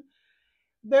dysfunction?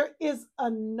 There is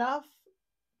enough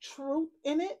truth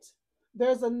in it.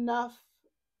 There's enough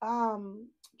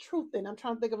truth in it. I'm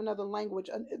trying to think of another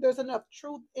language. There's enough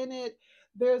truth in it.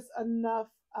 There's enough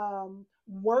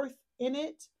worth in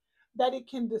it that it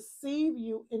can deceive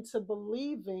you into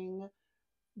believing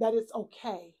that it's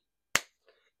okay.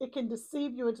 It can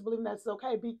deceive you into believing that's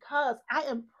okay because I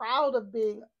am proud of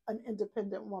being an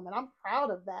independent woman. I'm proud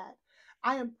of that.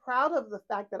 I am proud of the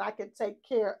fact that I can take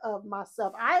care of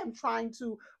myself. I am trying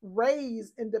to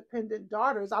raise independent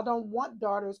daughters. I don't want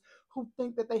daughters who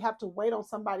think that they have to wait on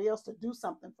somebody else to do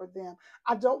something for them.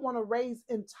 I don't want to raise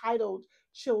entitled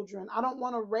children. I don't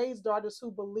want to raise daughters who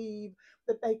believe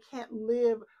that they can't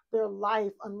live their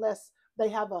life unless they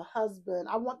have a husband.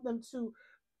 I want them to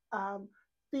um,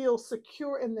 feel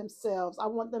secure in themselves. I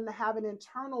want them to have an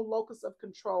internal locus of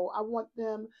control. I want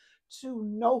them to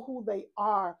know who they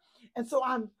are. And so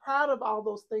I'm proud of all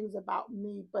those things about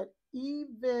me. But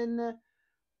even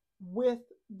with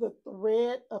the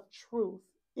thread of truth,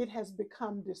 it has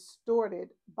become distorted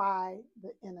by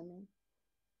the enemy.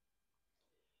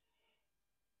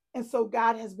 And so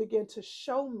God has begun to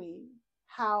show me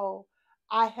how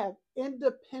I have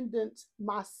independent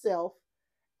myself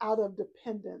out of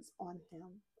dependence on him.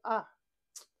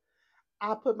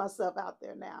 I put myself out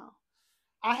there now.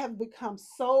 I have become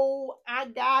so, I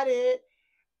got it.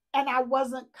 And I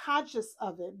wasn't conscious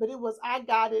of it, but it was, I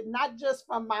got it, not just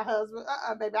from my husband.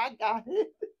 Baby, I got it.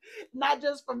 Not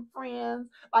just from friends.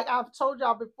 Like I've told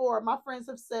y'all before, my friends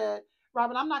have said,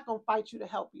 Robin, I'm not going to fight you to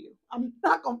help you. I'm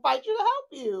not going to fight you to help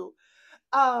you.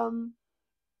 Um,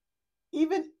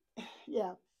 even,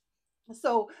 yeah.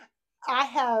 So I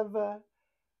have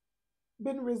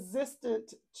been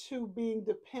resistant to being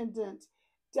dependent,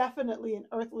 definitely in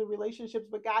earthly relationships,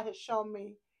 but God has shown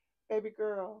me, baby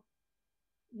girl,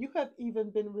 You have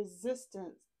even been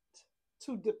resistant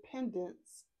to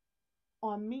dependence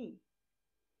on me.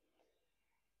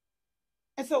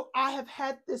 And so I have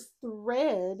had this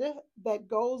thread that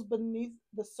goes beneath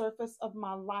the surface of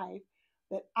my life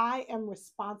that I am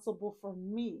responsible for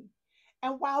me.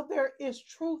 And while there is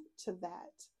truth to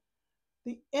that,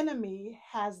 the enemy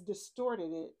has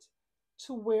distorted it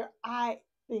to where I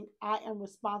think I am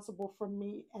responsible for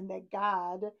me and that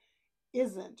God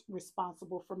isn't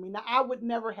responsible for me. Now, I would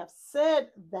never have said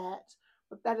that,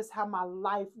 but that is how my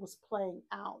life was playing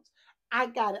out. I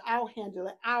got it. I'll handle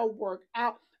it. I'll work.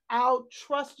 I'll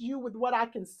trust you with what I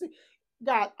can see.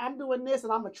 God, I'm doing this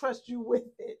and I'm gonna trust you with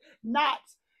it. Not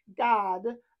God,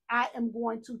 I am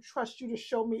going to trust you to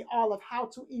show me all of how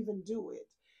to even do it.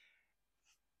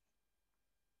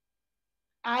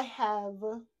 I have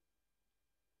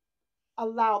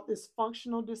allowed this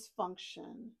functional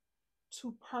dysfunction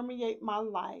to permeate my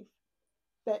life,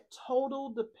 that total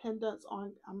dependence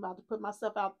on, I'm about to put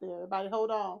myself out there. Everybody,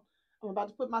 hold on. I'm about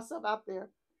to put myself out there.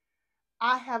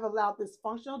 I have allowed this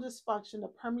functional dysfunction to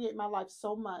permeate my life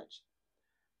so much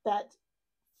that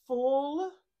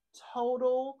full,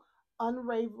 total,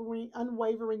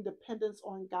 unwavering dependence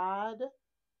on God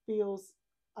feels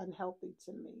unhealthy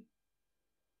to me.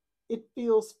 It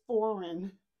feels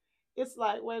foreign. It's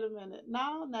like, wait a minute.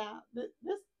 No, now, this,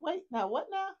 wait, now, what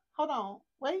now? Hold on.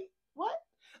 Wait, what?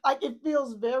 Like, it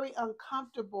feels very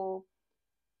uncomfortable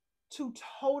to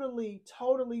totally,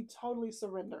 totally, totally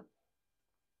surrender.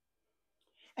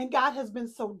 And God has been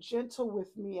so gentle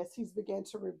with me as He's began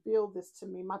to reveal this to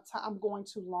me. I'm going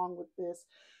too long with this,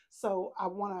 so I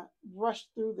want to rush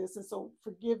through this. And so,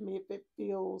 forgive me if it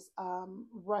feels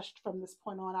rushed from this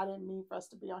point on. I didn't mean for us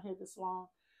to be on here this long,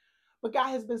 but God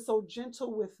has been so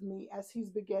gentle with me as He's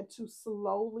began to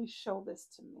slowly show this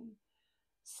to me,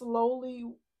 slowly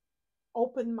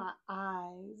open my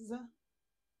eyes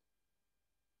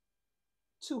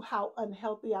to how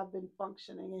unhealthy I've been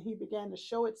functioning. And He began to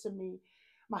show it to me.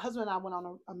 My husband and I went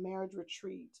on a marriage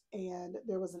retreat, and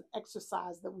there was an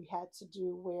exercise that we had to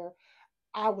do where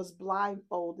I was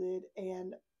blindfolded,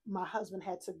 and my husband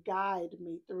had to guide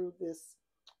me through this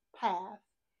path.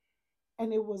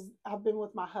 And I've been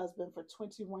with my husband for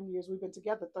 21 years. We've been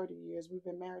together 30 years. We've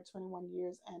been married 21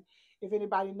 years. And if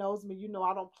anybody knows me, you know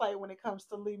I don't play when it comes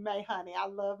to Lee May, honey. I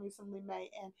love me some Lee May,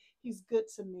 and he's good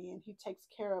to me, and he takes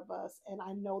care of us. And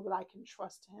I know that I can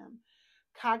trust him.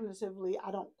 Cognitively, I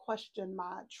don't question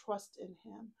my trust in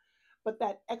him. But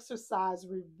that exercise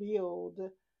revealed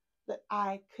that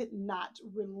I could not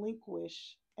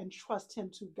relinquish and trust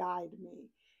him to guide me.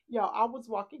 Yo, I was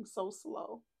walking so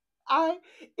slow. I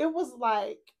it was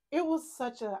like it was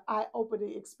such a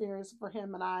eye-opening experience for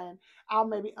him and I, and I'll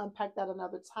maybe unpack that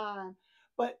another time.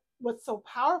 But what's so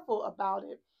powerful about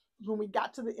it, when we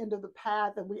got to the end of the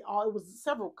path, and it was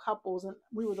several couples, and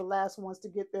we were the last ones to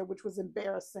get there, which was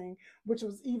embarrassing, which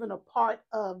was even a part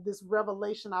of this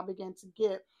revelation I began to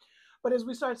get. But as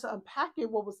we started to unpack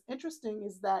it, what was interesting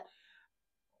is that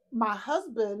my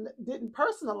husband didn't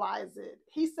personalize it.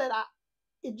 He said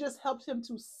it just helped him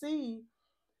to see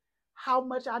how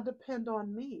much I depend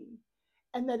on me.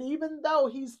 And that even though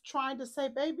he's trying to say,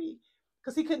 baby,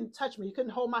 because he couldn't touch me, he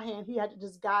couldn't hold my hand, he had to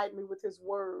just guide me with his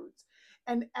words.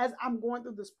 And as I'm going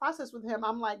through this process with him,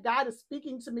 I'm like, God is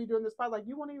speaking to me during this part, like,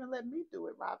 you won't even let me do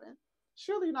it, Robin.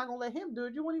 Surely you're not going to let him do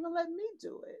it. You won't even let me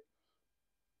do it.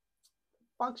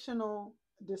 Functional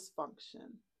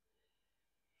dysfunction.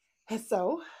 And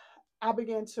so I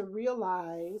began to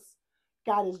realize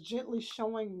God is gently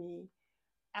showing me,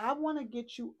 I want to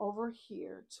get you over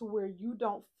here to where you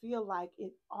don't feel like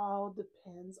it all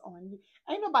depends on you.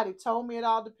 Ain't nobody told me it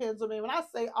all depends on me. When I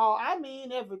say all, I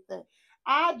mean everything.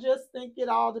 I just think it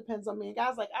all depends on me. And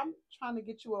God's like, I'm trying to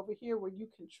get you over here where you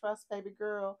can trust, baby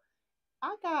girl.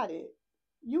 I got it.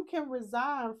 You can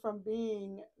resign from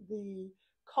being the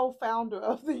co founder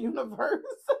of the universe.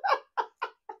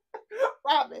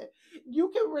 Robin,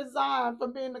 you can resign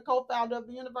from being the co founder of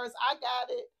the universe. I got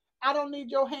it. I don't need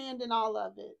your hand in all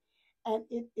of it. And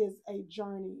it is a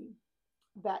journey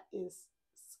that is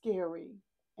scary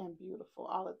and beautiful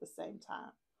all at the same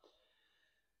time.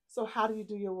 So, how do you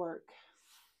do your work?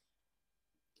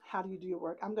 How do you do your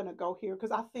work? I'm going to go here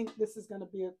because I think this is going to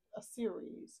be a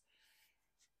series.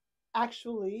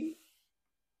 Actually,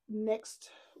 next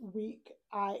week,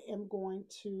 I am going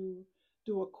to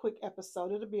do a quick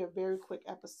episode. It'll be a very quick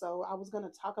episode. I was going to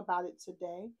talk about it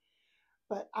today,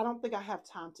 but I don't think I have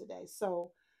time today.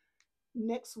 So,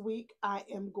 next week, I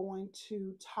am going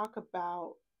to talk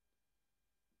about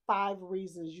 5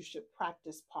 reasons you should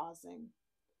practice pausing.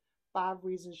 5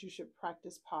 reasons you should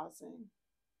practice pausing.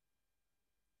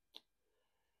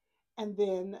 And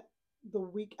then the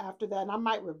week after that, and I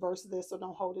might reverse this, so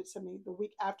don't hold it to me. The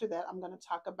week after that, I'm going to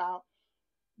talk about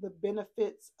the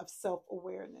benefits of self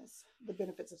awareness. The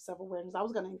benefits of self awareness. I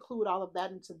was going to include all of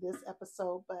that into this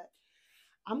episode, but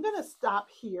I'm going to stop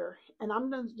here and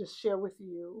I'm going to just share with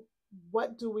you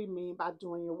what do we mean by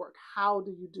doing your work? How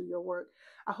do you do your work?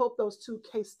 I hope those two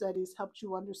case studies helped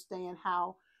you understand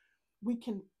how we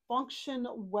can function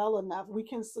well enough. We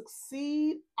can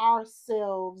succeed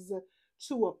ourselves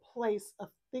to a place of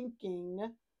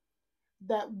thinking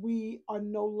that we are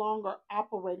no longer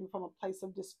operating from a place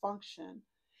of dysfunction.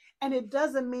 And it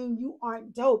doesn't mean you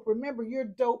aren't dope. Remember, you're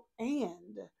dope,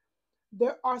 and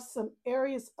there are some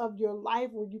areas of your life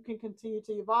where you can continue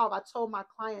to evolve. I told my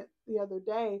client the other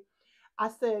day, I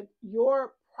said,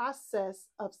 your process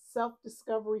of self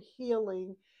discovery,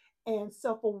 healing, and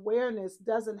self awareness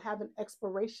doesn't have an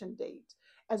expiration date.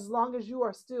 As long as you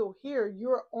are still here,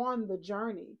 you're on the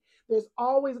journey. There's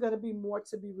always going to be more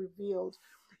to be revealed.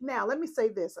 Now, let me say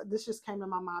this. This just came to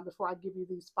my mind before I give you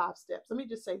these 5 steps. Let me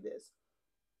just say this.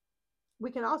 We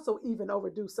can also even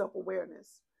overdo self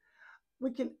awareness.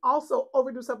 We can also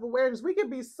overdo self awareness. We can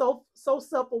be so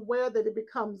self aware that it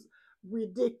becomes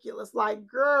ridiculous. Like,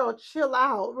 girl, chill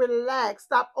out, relax,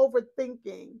 stop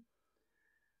overthinking.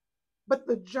 But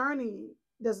the journey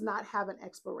does not have an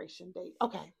expiration date.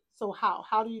 Okay, so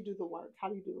how do you do the work? How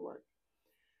do you do the work?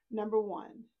 Number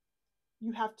one,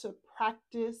 you have to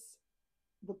practice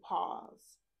the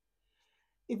pause.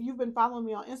 If you've been following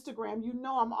me on Instagram, you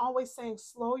know I'm always saying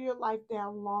slow your life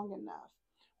down long enough.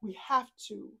 We have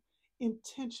to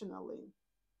intentionally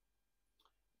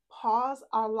pause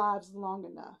our lives long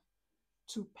enough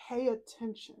to pay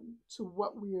attention to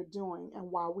what we are doing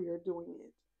and why we are doing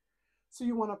it. So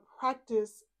you want to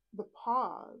practice the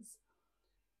pause.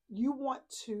 You want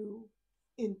to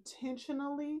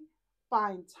intentionally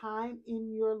find time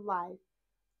in your life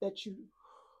that you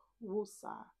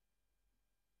woosah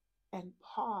and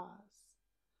pause.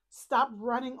 Stop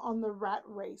running on the rat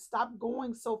race. Stop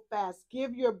going so fast.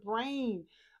 Give your brain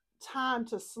time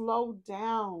to slow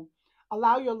down.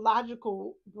 Allow your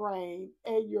logical brain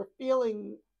and your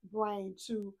feeling brain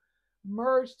to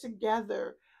merge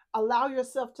together. Allow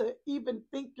yourself to even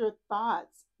think your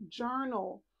thoughts.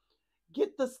 Journal.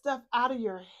 Get the stuff out of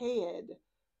your head.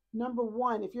 Number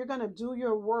one, if you're going to do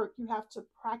your work, you have to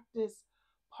practice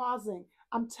pausing.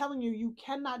 I'm telling you, you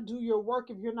cannot do your work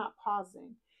if you're not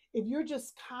pausing. If you're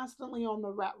just constantly on the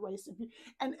rat race, if you,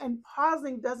 and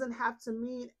pausing doesn't have to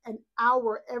mean an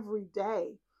hour every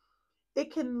day.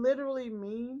 It can literally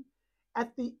mean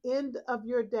at the end of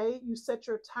your day, you set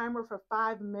your timer for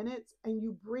 5 minutes and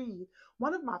you breathe.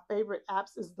 One of my favorite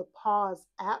apps is the Pause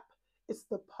app. It's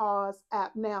the Pause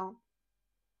app. Now,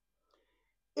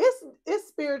 it's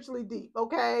spiritually deep,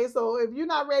 okay? So if you're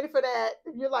not ready for that,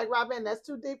 if you're like, Robin, that's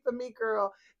too deep for me,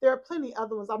 girl, there are plenty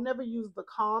other ones. I've never used the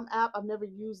Calm app. I've never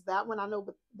used that one. I know,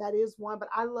 but that is one. But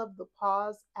I love the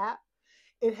Pause app.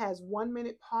 It has 1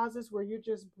 minute pauses where you're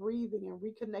just breathing and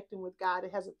reconnecting with God.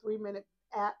 It has a 3 minute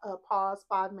pause,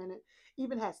 5 minute,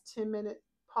 even has 10-minute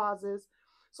pauses.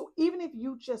 So even if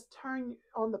you just turn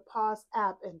on the Pause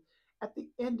app and at the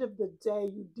end of the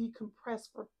day, you decompress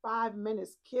for 5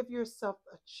 minutes, give yourself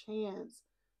a chance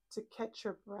to catch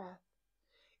your breath.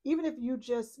 Even if you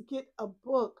just get a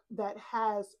book that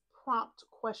has prompt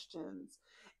questions,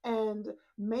 and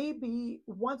maybe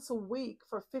once a week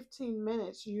for 15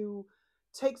 minutes, you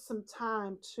take some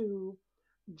time to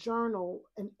journal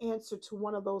an answer to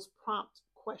one of those prompt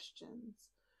questions.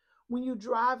 When you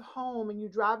drive home and you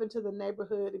drive into the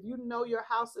neighborhood, if you know your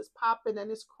house is popping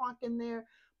and it's crunk in there,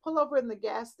 pull over in the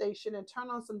gas station and turn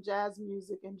on some jazz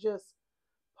music and just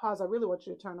pause. I really want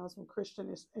you to turn on some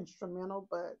Christian instrumental,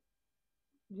 but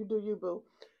you do you, boo,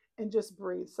 and just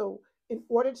breathe. So, in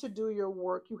order to do your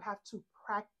work, you have to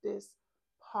practice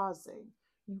pausing.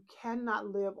 You cannot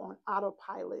live on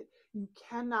autopilot. You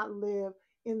cannot live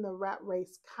in the rat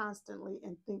race constantly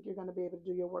and think you're going to be able to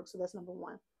do your work. So, that's number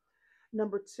one.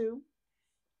 Number two,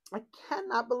 I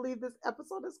cannot believe this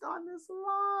episode has gone this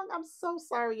long. I'm so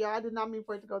sorry, y'all. I did not mean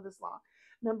for it to go this long.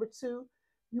 Number two,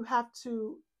 you have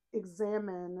to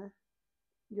examine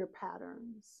your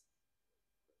patterns.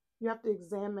 You have to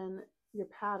examine your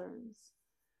patterns.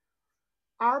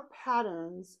 Our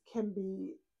patterns can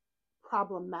be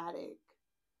problematic,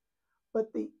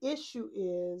 but the issue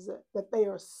is that they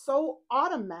are so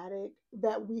automatic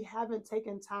that we haven't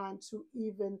taken time to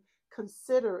even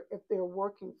consider if they're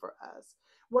working for us.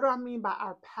 What do I mean by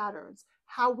our patterns?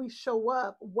 How we show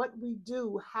up, what we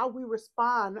do, how we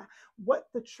respond, what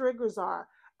the triggers are.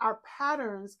 Our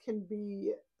patterns can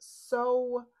be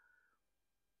so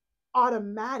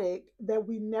automatic that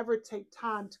we never take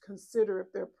time to consider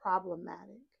if they're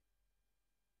problematic.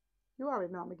 You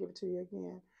already know I'm going to give it to you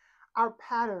again. Our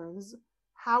patterns,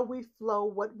 how we flow,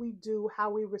 what we do, how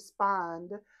we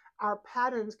respond, our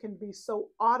patterns can be so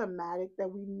automatic that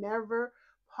we never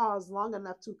pause long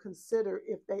enough to consider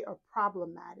if they are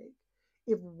problematic.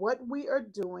 If what we are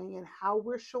doing and how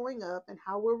we're showing up and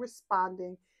how we're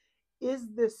responding, is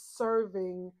this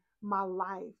serving my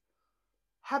life?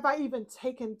 Have I even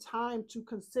taken time to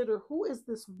consider who is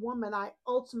this woman I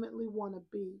ultimately want to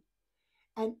be?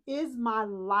 And is my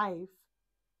life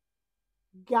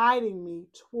guiding me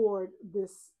toward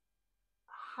this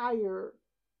higher,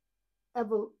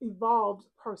 evolved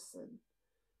person?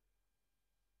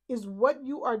 Is what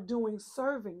you are doing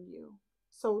serving you?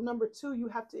 So, number two, you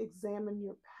have to examine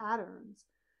your patterns.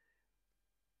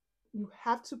 You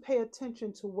have to pay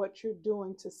attention to what you're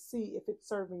doing to see if it's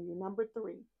serving you. Number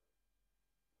three,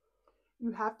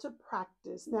 you have to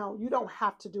practice. Now, you don't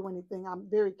have to do anything. I'm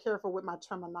very careful with my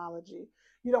terminology.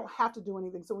 You don't have to do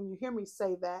anything. So when you hear me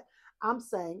say that, I'm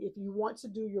saying if you want to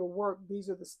do your work, these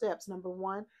are the steps. Number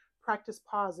one, practice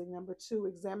pausing. Number two,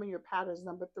 examine your patterns.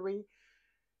 Number three,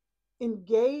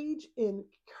 engage in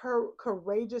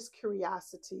courageous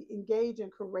curiosity. Engage in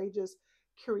courageous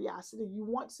curiosity. You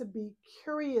want to be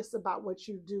curious about what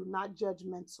you do, not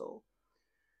judgmental.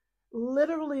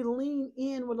 Literally lean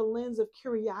in with a lens of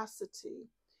curiosity.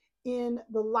 In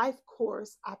the life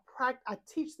course, I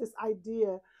teach this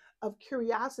idea of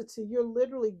curiosity. You're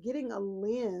literally getting a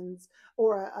lens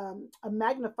or a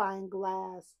magnifying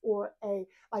glass, or a,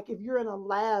 like if you're in a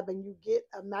lab and you get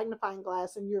a magnifying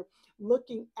glass and you're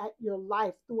looking at your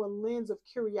life through a lens of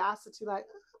curiosity, like,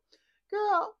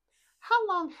 girl, how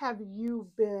long have you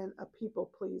been a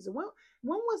people pleaser? When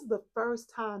was the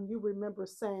first time you remember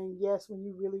saying yes when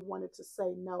you really wanted to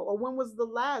say no? Or when was the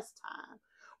last time?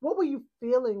 What were you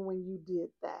feeling when you did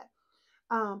that?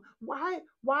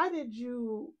 Why did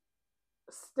you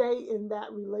stay in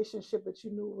that relationship that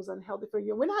you knew was unhealthy for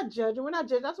you? We're not judging. We're not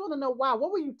judging. I just want to know why.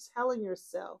 What were you telling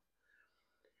yourself?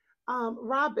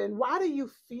 Robin, why do you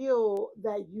feel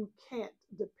that you can't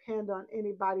depend on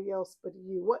anybody else but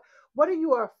you? What are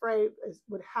you afraid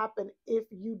would happen if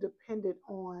you depended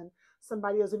on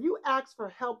somebody else? If you ask for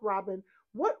help, Robin,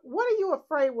 what are you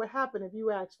afraid would happen if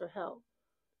you ask for help?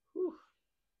 Whew,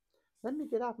 let me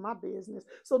get off my business.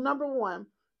 So number one,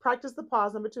 practice the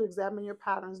pause. Number two, examine your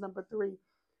patterns. Number three,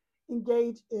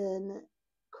 engage in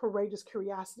courageous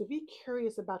curiosity. Be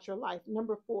curious about your life.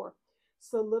 Number four,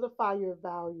 solidify your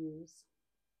values.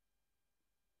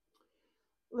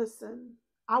 Listen,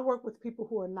 I work with people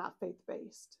who are not faith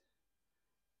based.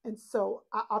 And so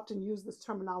I often use this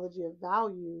terminology of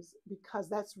values because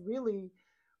that's really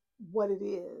what it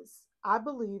is. I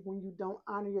believe when you don't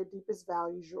honor your deepest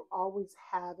values, you'll always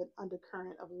have an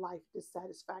undercurrent of life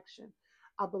dissatisfaction.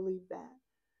 I believe that.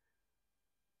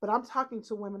 But I'm talking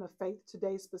to women of faith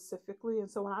today specifically. And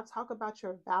so when I talk about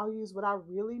your values, what I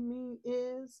really mean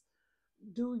is,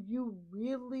 do you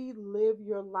really live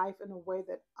your life in a way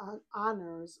that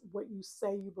honors what you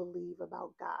say you believe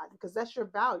about God? Because that's your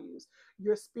values.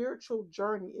 Your spiritual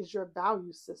journey is your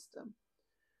value system.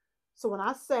 So when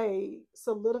I say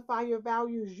solidify your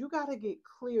values, you got to get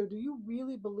clear. Do you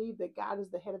really believe that God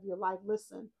is the head of your life?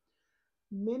 Listen,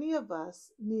 many of us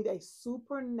need a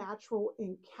supernatural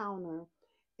encounter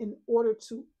in order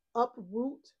to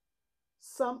uproot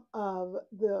some of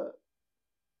the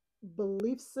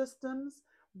belief systems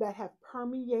that have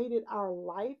permeated our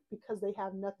life because they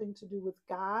have nothing to do with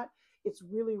God. It's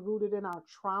really rooted in our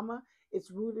trauma. It's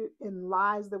rooted in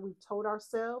lies that we've told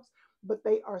ourselves, but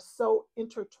they are so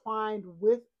intertwined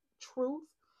with truth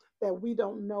that we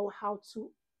don't know how to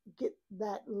get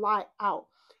that lie out.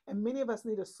 And many of us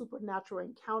need a supernatural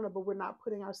encounter, but we're not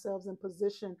putting ourselves in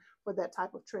position for that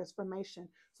type of transformation.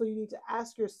 So you need to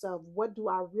ask yourself, what do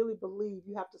I really believe?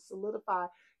 You have to solidify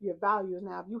your values.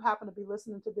 Now, if you happen to be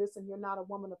listening to this and you're not a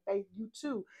woman of faith, you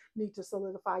too need to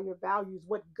solidify your values,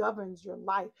 what governs your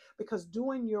life, because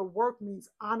doing your work means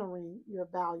honoring your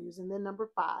values. And then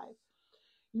number five,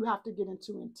 you have to get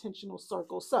into intentional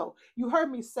circles. So you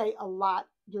heard me say a lot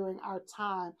during our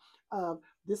time of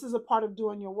this is a part of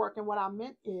doing your work. And what I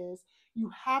meant is you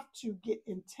have to get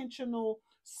intentional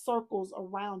circles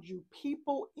around you,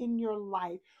 people in your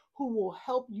life who will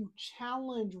help you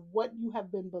challenge what you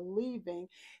have been believing,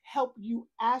 help you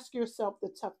ask yourself the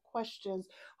tough questions,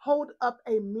 hold up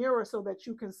a mirror so that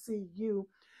you can see you,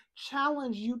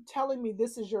 challenge you telling me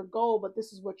this is your goal, but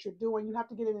this is what you're doing. You have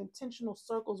to get in intentional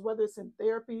circles, whether it's in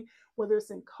therapy, whether it's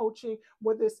in coaching,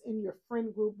 whether it's in your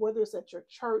friend group, whether it's at your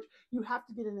church. You have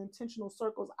to get in intentional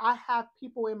circles. I have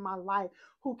people in my life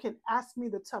who can ask me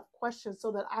the tough questions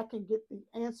so that I can get the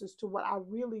answers to what I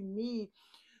really need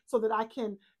so that I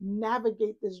can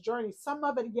navigate this journey. Some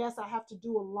of it, yes, I have to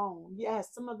do alone.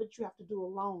 Yes, some of it you have to do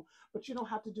alone, but you don't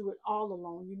have to do it all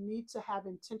alone. You need to have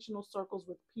intentional circles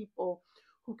with people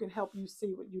who can help you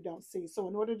see what you don't see. So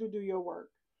in order to do your work,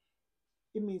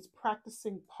 it means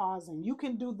practicing pausing. You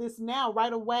can do this now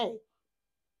right away.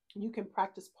 You can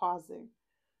practice pausing.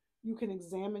 You can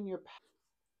examine your past.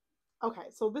 Okay,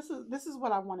 so this is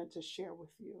what I wanted to share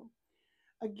with you.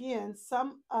 Again,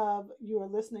 some of you are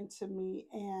listening to me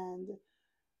and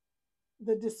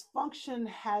the dysfunction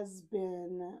has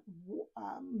been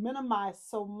minimized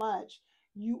so much,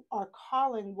 you are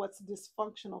calling what's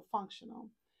dysfunctional functional.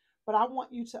 But I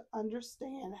want you to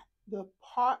understand the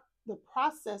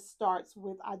process starts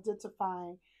with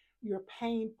identifying your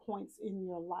pain points in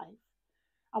your life.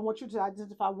 I want you to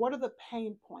identify what are the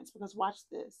pain points, because watch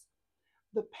this.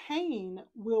 The pain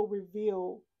will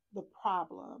reveal the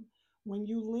problem. When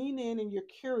you lean in and you're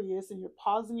curious and you're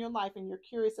pausing your life and you're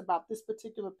curious about this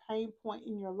particular pain point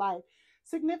in your life,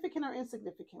 significant or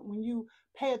insignificant, when you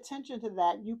pay attention to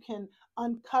that, you can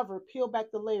uncover, peel back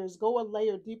the layers, go a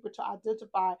layer deeper to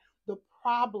identify the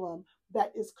problem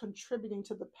that is contributing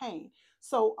to the pain.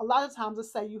 So a lot of times,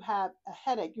 let's say you have a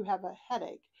headache,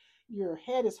 your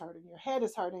head is hurting,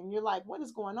 you're like, what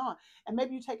is going on? And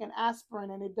maybe you take an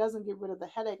aspirin and it doesn't get rid of the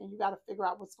headache, and you got to figure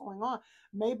out what's going on.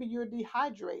 Maybe you're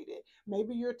dehydrated,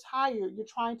 maybe you're tired, you're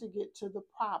trying to get to the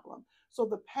problem. So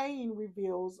the pain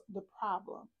reveals the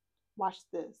problem. Watch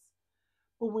this.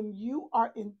 But when you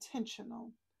are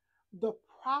intentional, the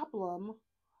problem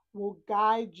will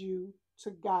guide you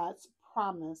to God's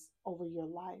promise over your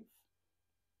life.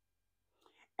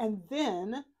 And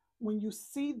then when you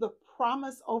see the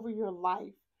promise over your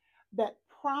life, that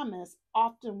promise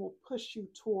often will push you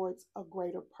towards a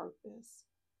greater purpose.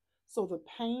 So the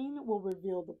pain will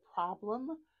reveal the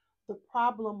problem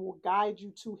will guide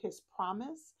you to his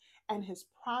promise, and his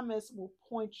promise will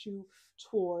point you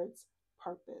towards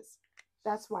purpose.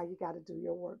 That's why you got to do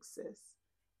your work, sis.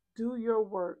 Do your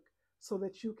work so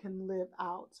that you can live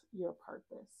out your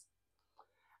purpose.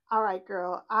 All right,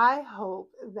 girl, I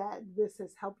hope that this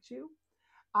has helped you.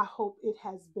 I hope it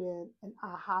has been an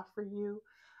aha for you.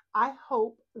 I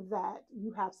hope that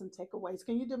you have some takeaways.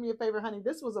 Can you do me a favor, honey?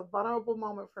 This was a vulnerable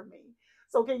moment for me.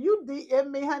 So can you DM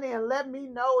me, honey, and let me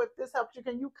know if this helped you?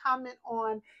 Can you comment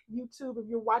on YouTube? If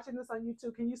you're watching this on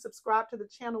YouTube, can you subscribe to the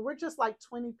channel? We're just like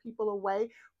 20 people away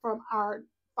from our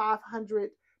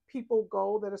 500 people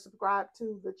goal that are subscribed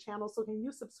to the channel. So can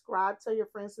you subscribe? Tell your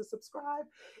friends to subscribe.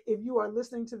 If you are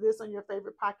listening to this on your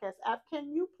favorite podcast app,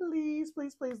 can you please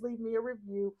leave me a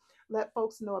review? Let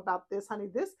folks know about this, honey.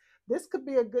 This could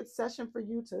be a good session for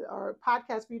you to, or a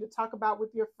podcast for you to talk about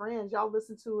with your friends. Y'all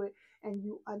listen to it and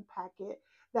you unpack it.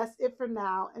 That's it for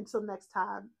now. Until next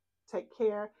time, take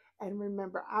care. And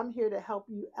remember, I'm here to help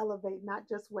you elevate not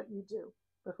just what you do,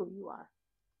 but who you are.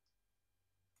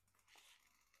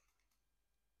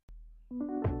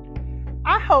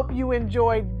 I hope you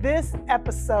enjoyed this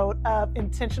episode of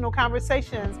Intentional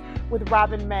Conversations with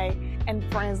Robin May and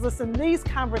friends. Listen, these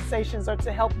conversations are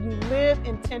to help you live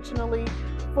intentionally,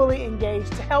 fully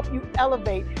engaged, to help you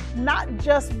elevate not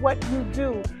just what you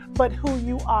do, but who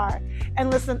you are.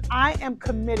 And listen, I am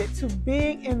committed to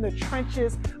being in the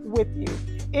trenches with you.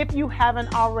 If you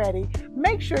haven't already,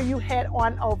 make sure you head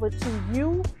on over to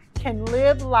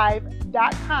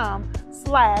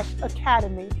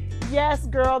youcanlivelife.com/academy. Yes,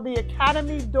 girl, the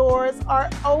Academy doors are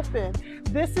open.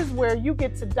 This is where you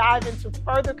get to dive into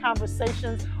further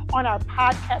conversations on our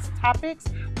podcast topics.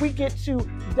 We get to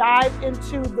dive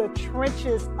into the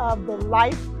trenches of the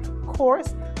life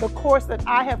course, the course that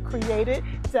I have created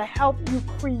to help you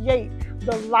create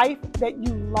the life that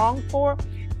you long for.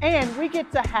 And we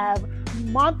get to have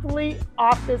monthly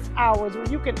office hours where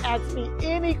you can ask me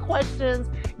any questions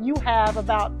you have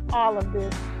about all of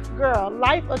this. Girl,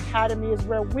 Life Academy is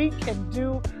where we can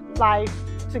do life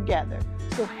together.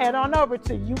 So head on over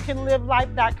to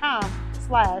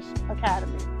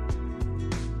youcanlivelife.com/academy.